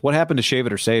stream asked, what happened to Shave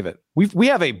It or Save It? We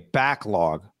have a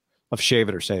backlog of Shave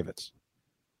It or Save It's.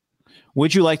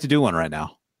 Would you like to do one right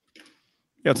now?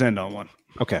 Yeah, let's end on one.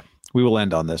 Okay. We will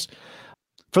end on this.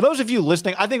 For those of you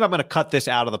listening, I think I'm going to cut this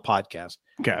out of the podcast.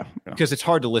 Okay. Because it's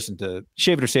hard to listen to.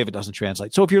 Shave It or Save It doesn't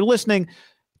translate. So if you're listening,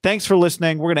 thanks for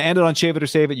listening. We're going to end it on Shave It or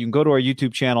Save It. You can go to our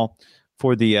YouTube channel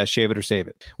for the Shave It or Save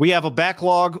It. We have a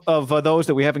backlog of those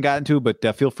that we haven't gotten to,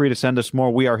 but feel free to send us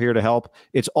more. We are here to help.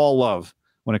 It's all love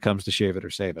when it comes to Shave It or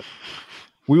Save It.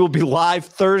 We will be live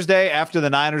Thursday after the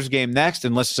Niners game next,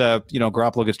 unless,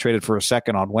 Garoppolo gets traded for a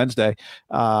second on Wednesday,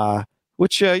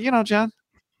 which, John,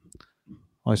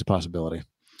 always a possibility.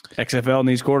 XFL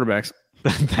needs quarterbacks.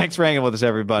 Thanks for hanging with us,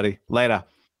 everybody. Later.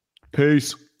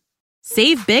 Peace.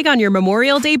 Save big on your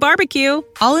Memorial Day barbecue,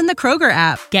 all in the Kroger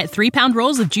app. Get 3-pound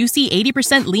rolls of juicy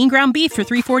 80% lean ground beef for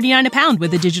 $3.49 a pound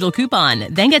with a digital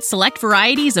coupon. Then get select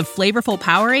varieties of flavorful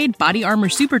Powerade, Body Armor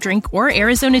Super Drink, or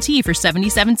Arizona tea for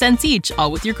 77 cents each,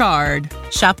 all with your card.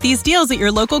 Shop these deals at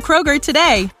your local Kroger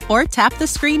today, or tap the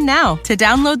screen now to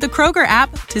download the Kroger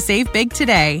app to save big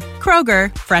today.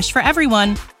 Kroger, fresh for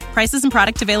everyone. Prices and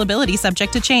product availability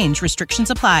subject to change.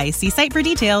 Restrictions apply. See site for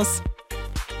details.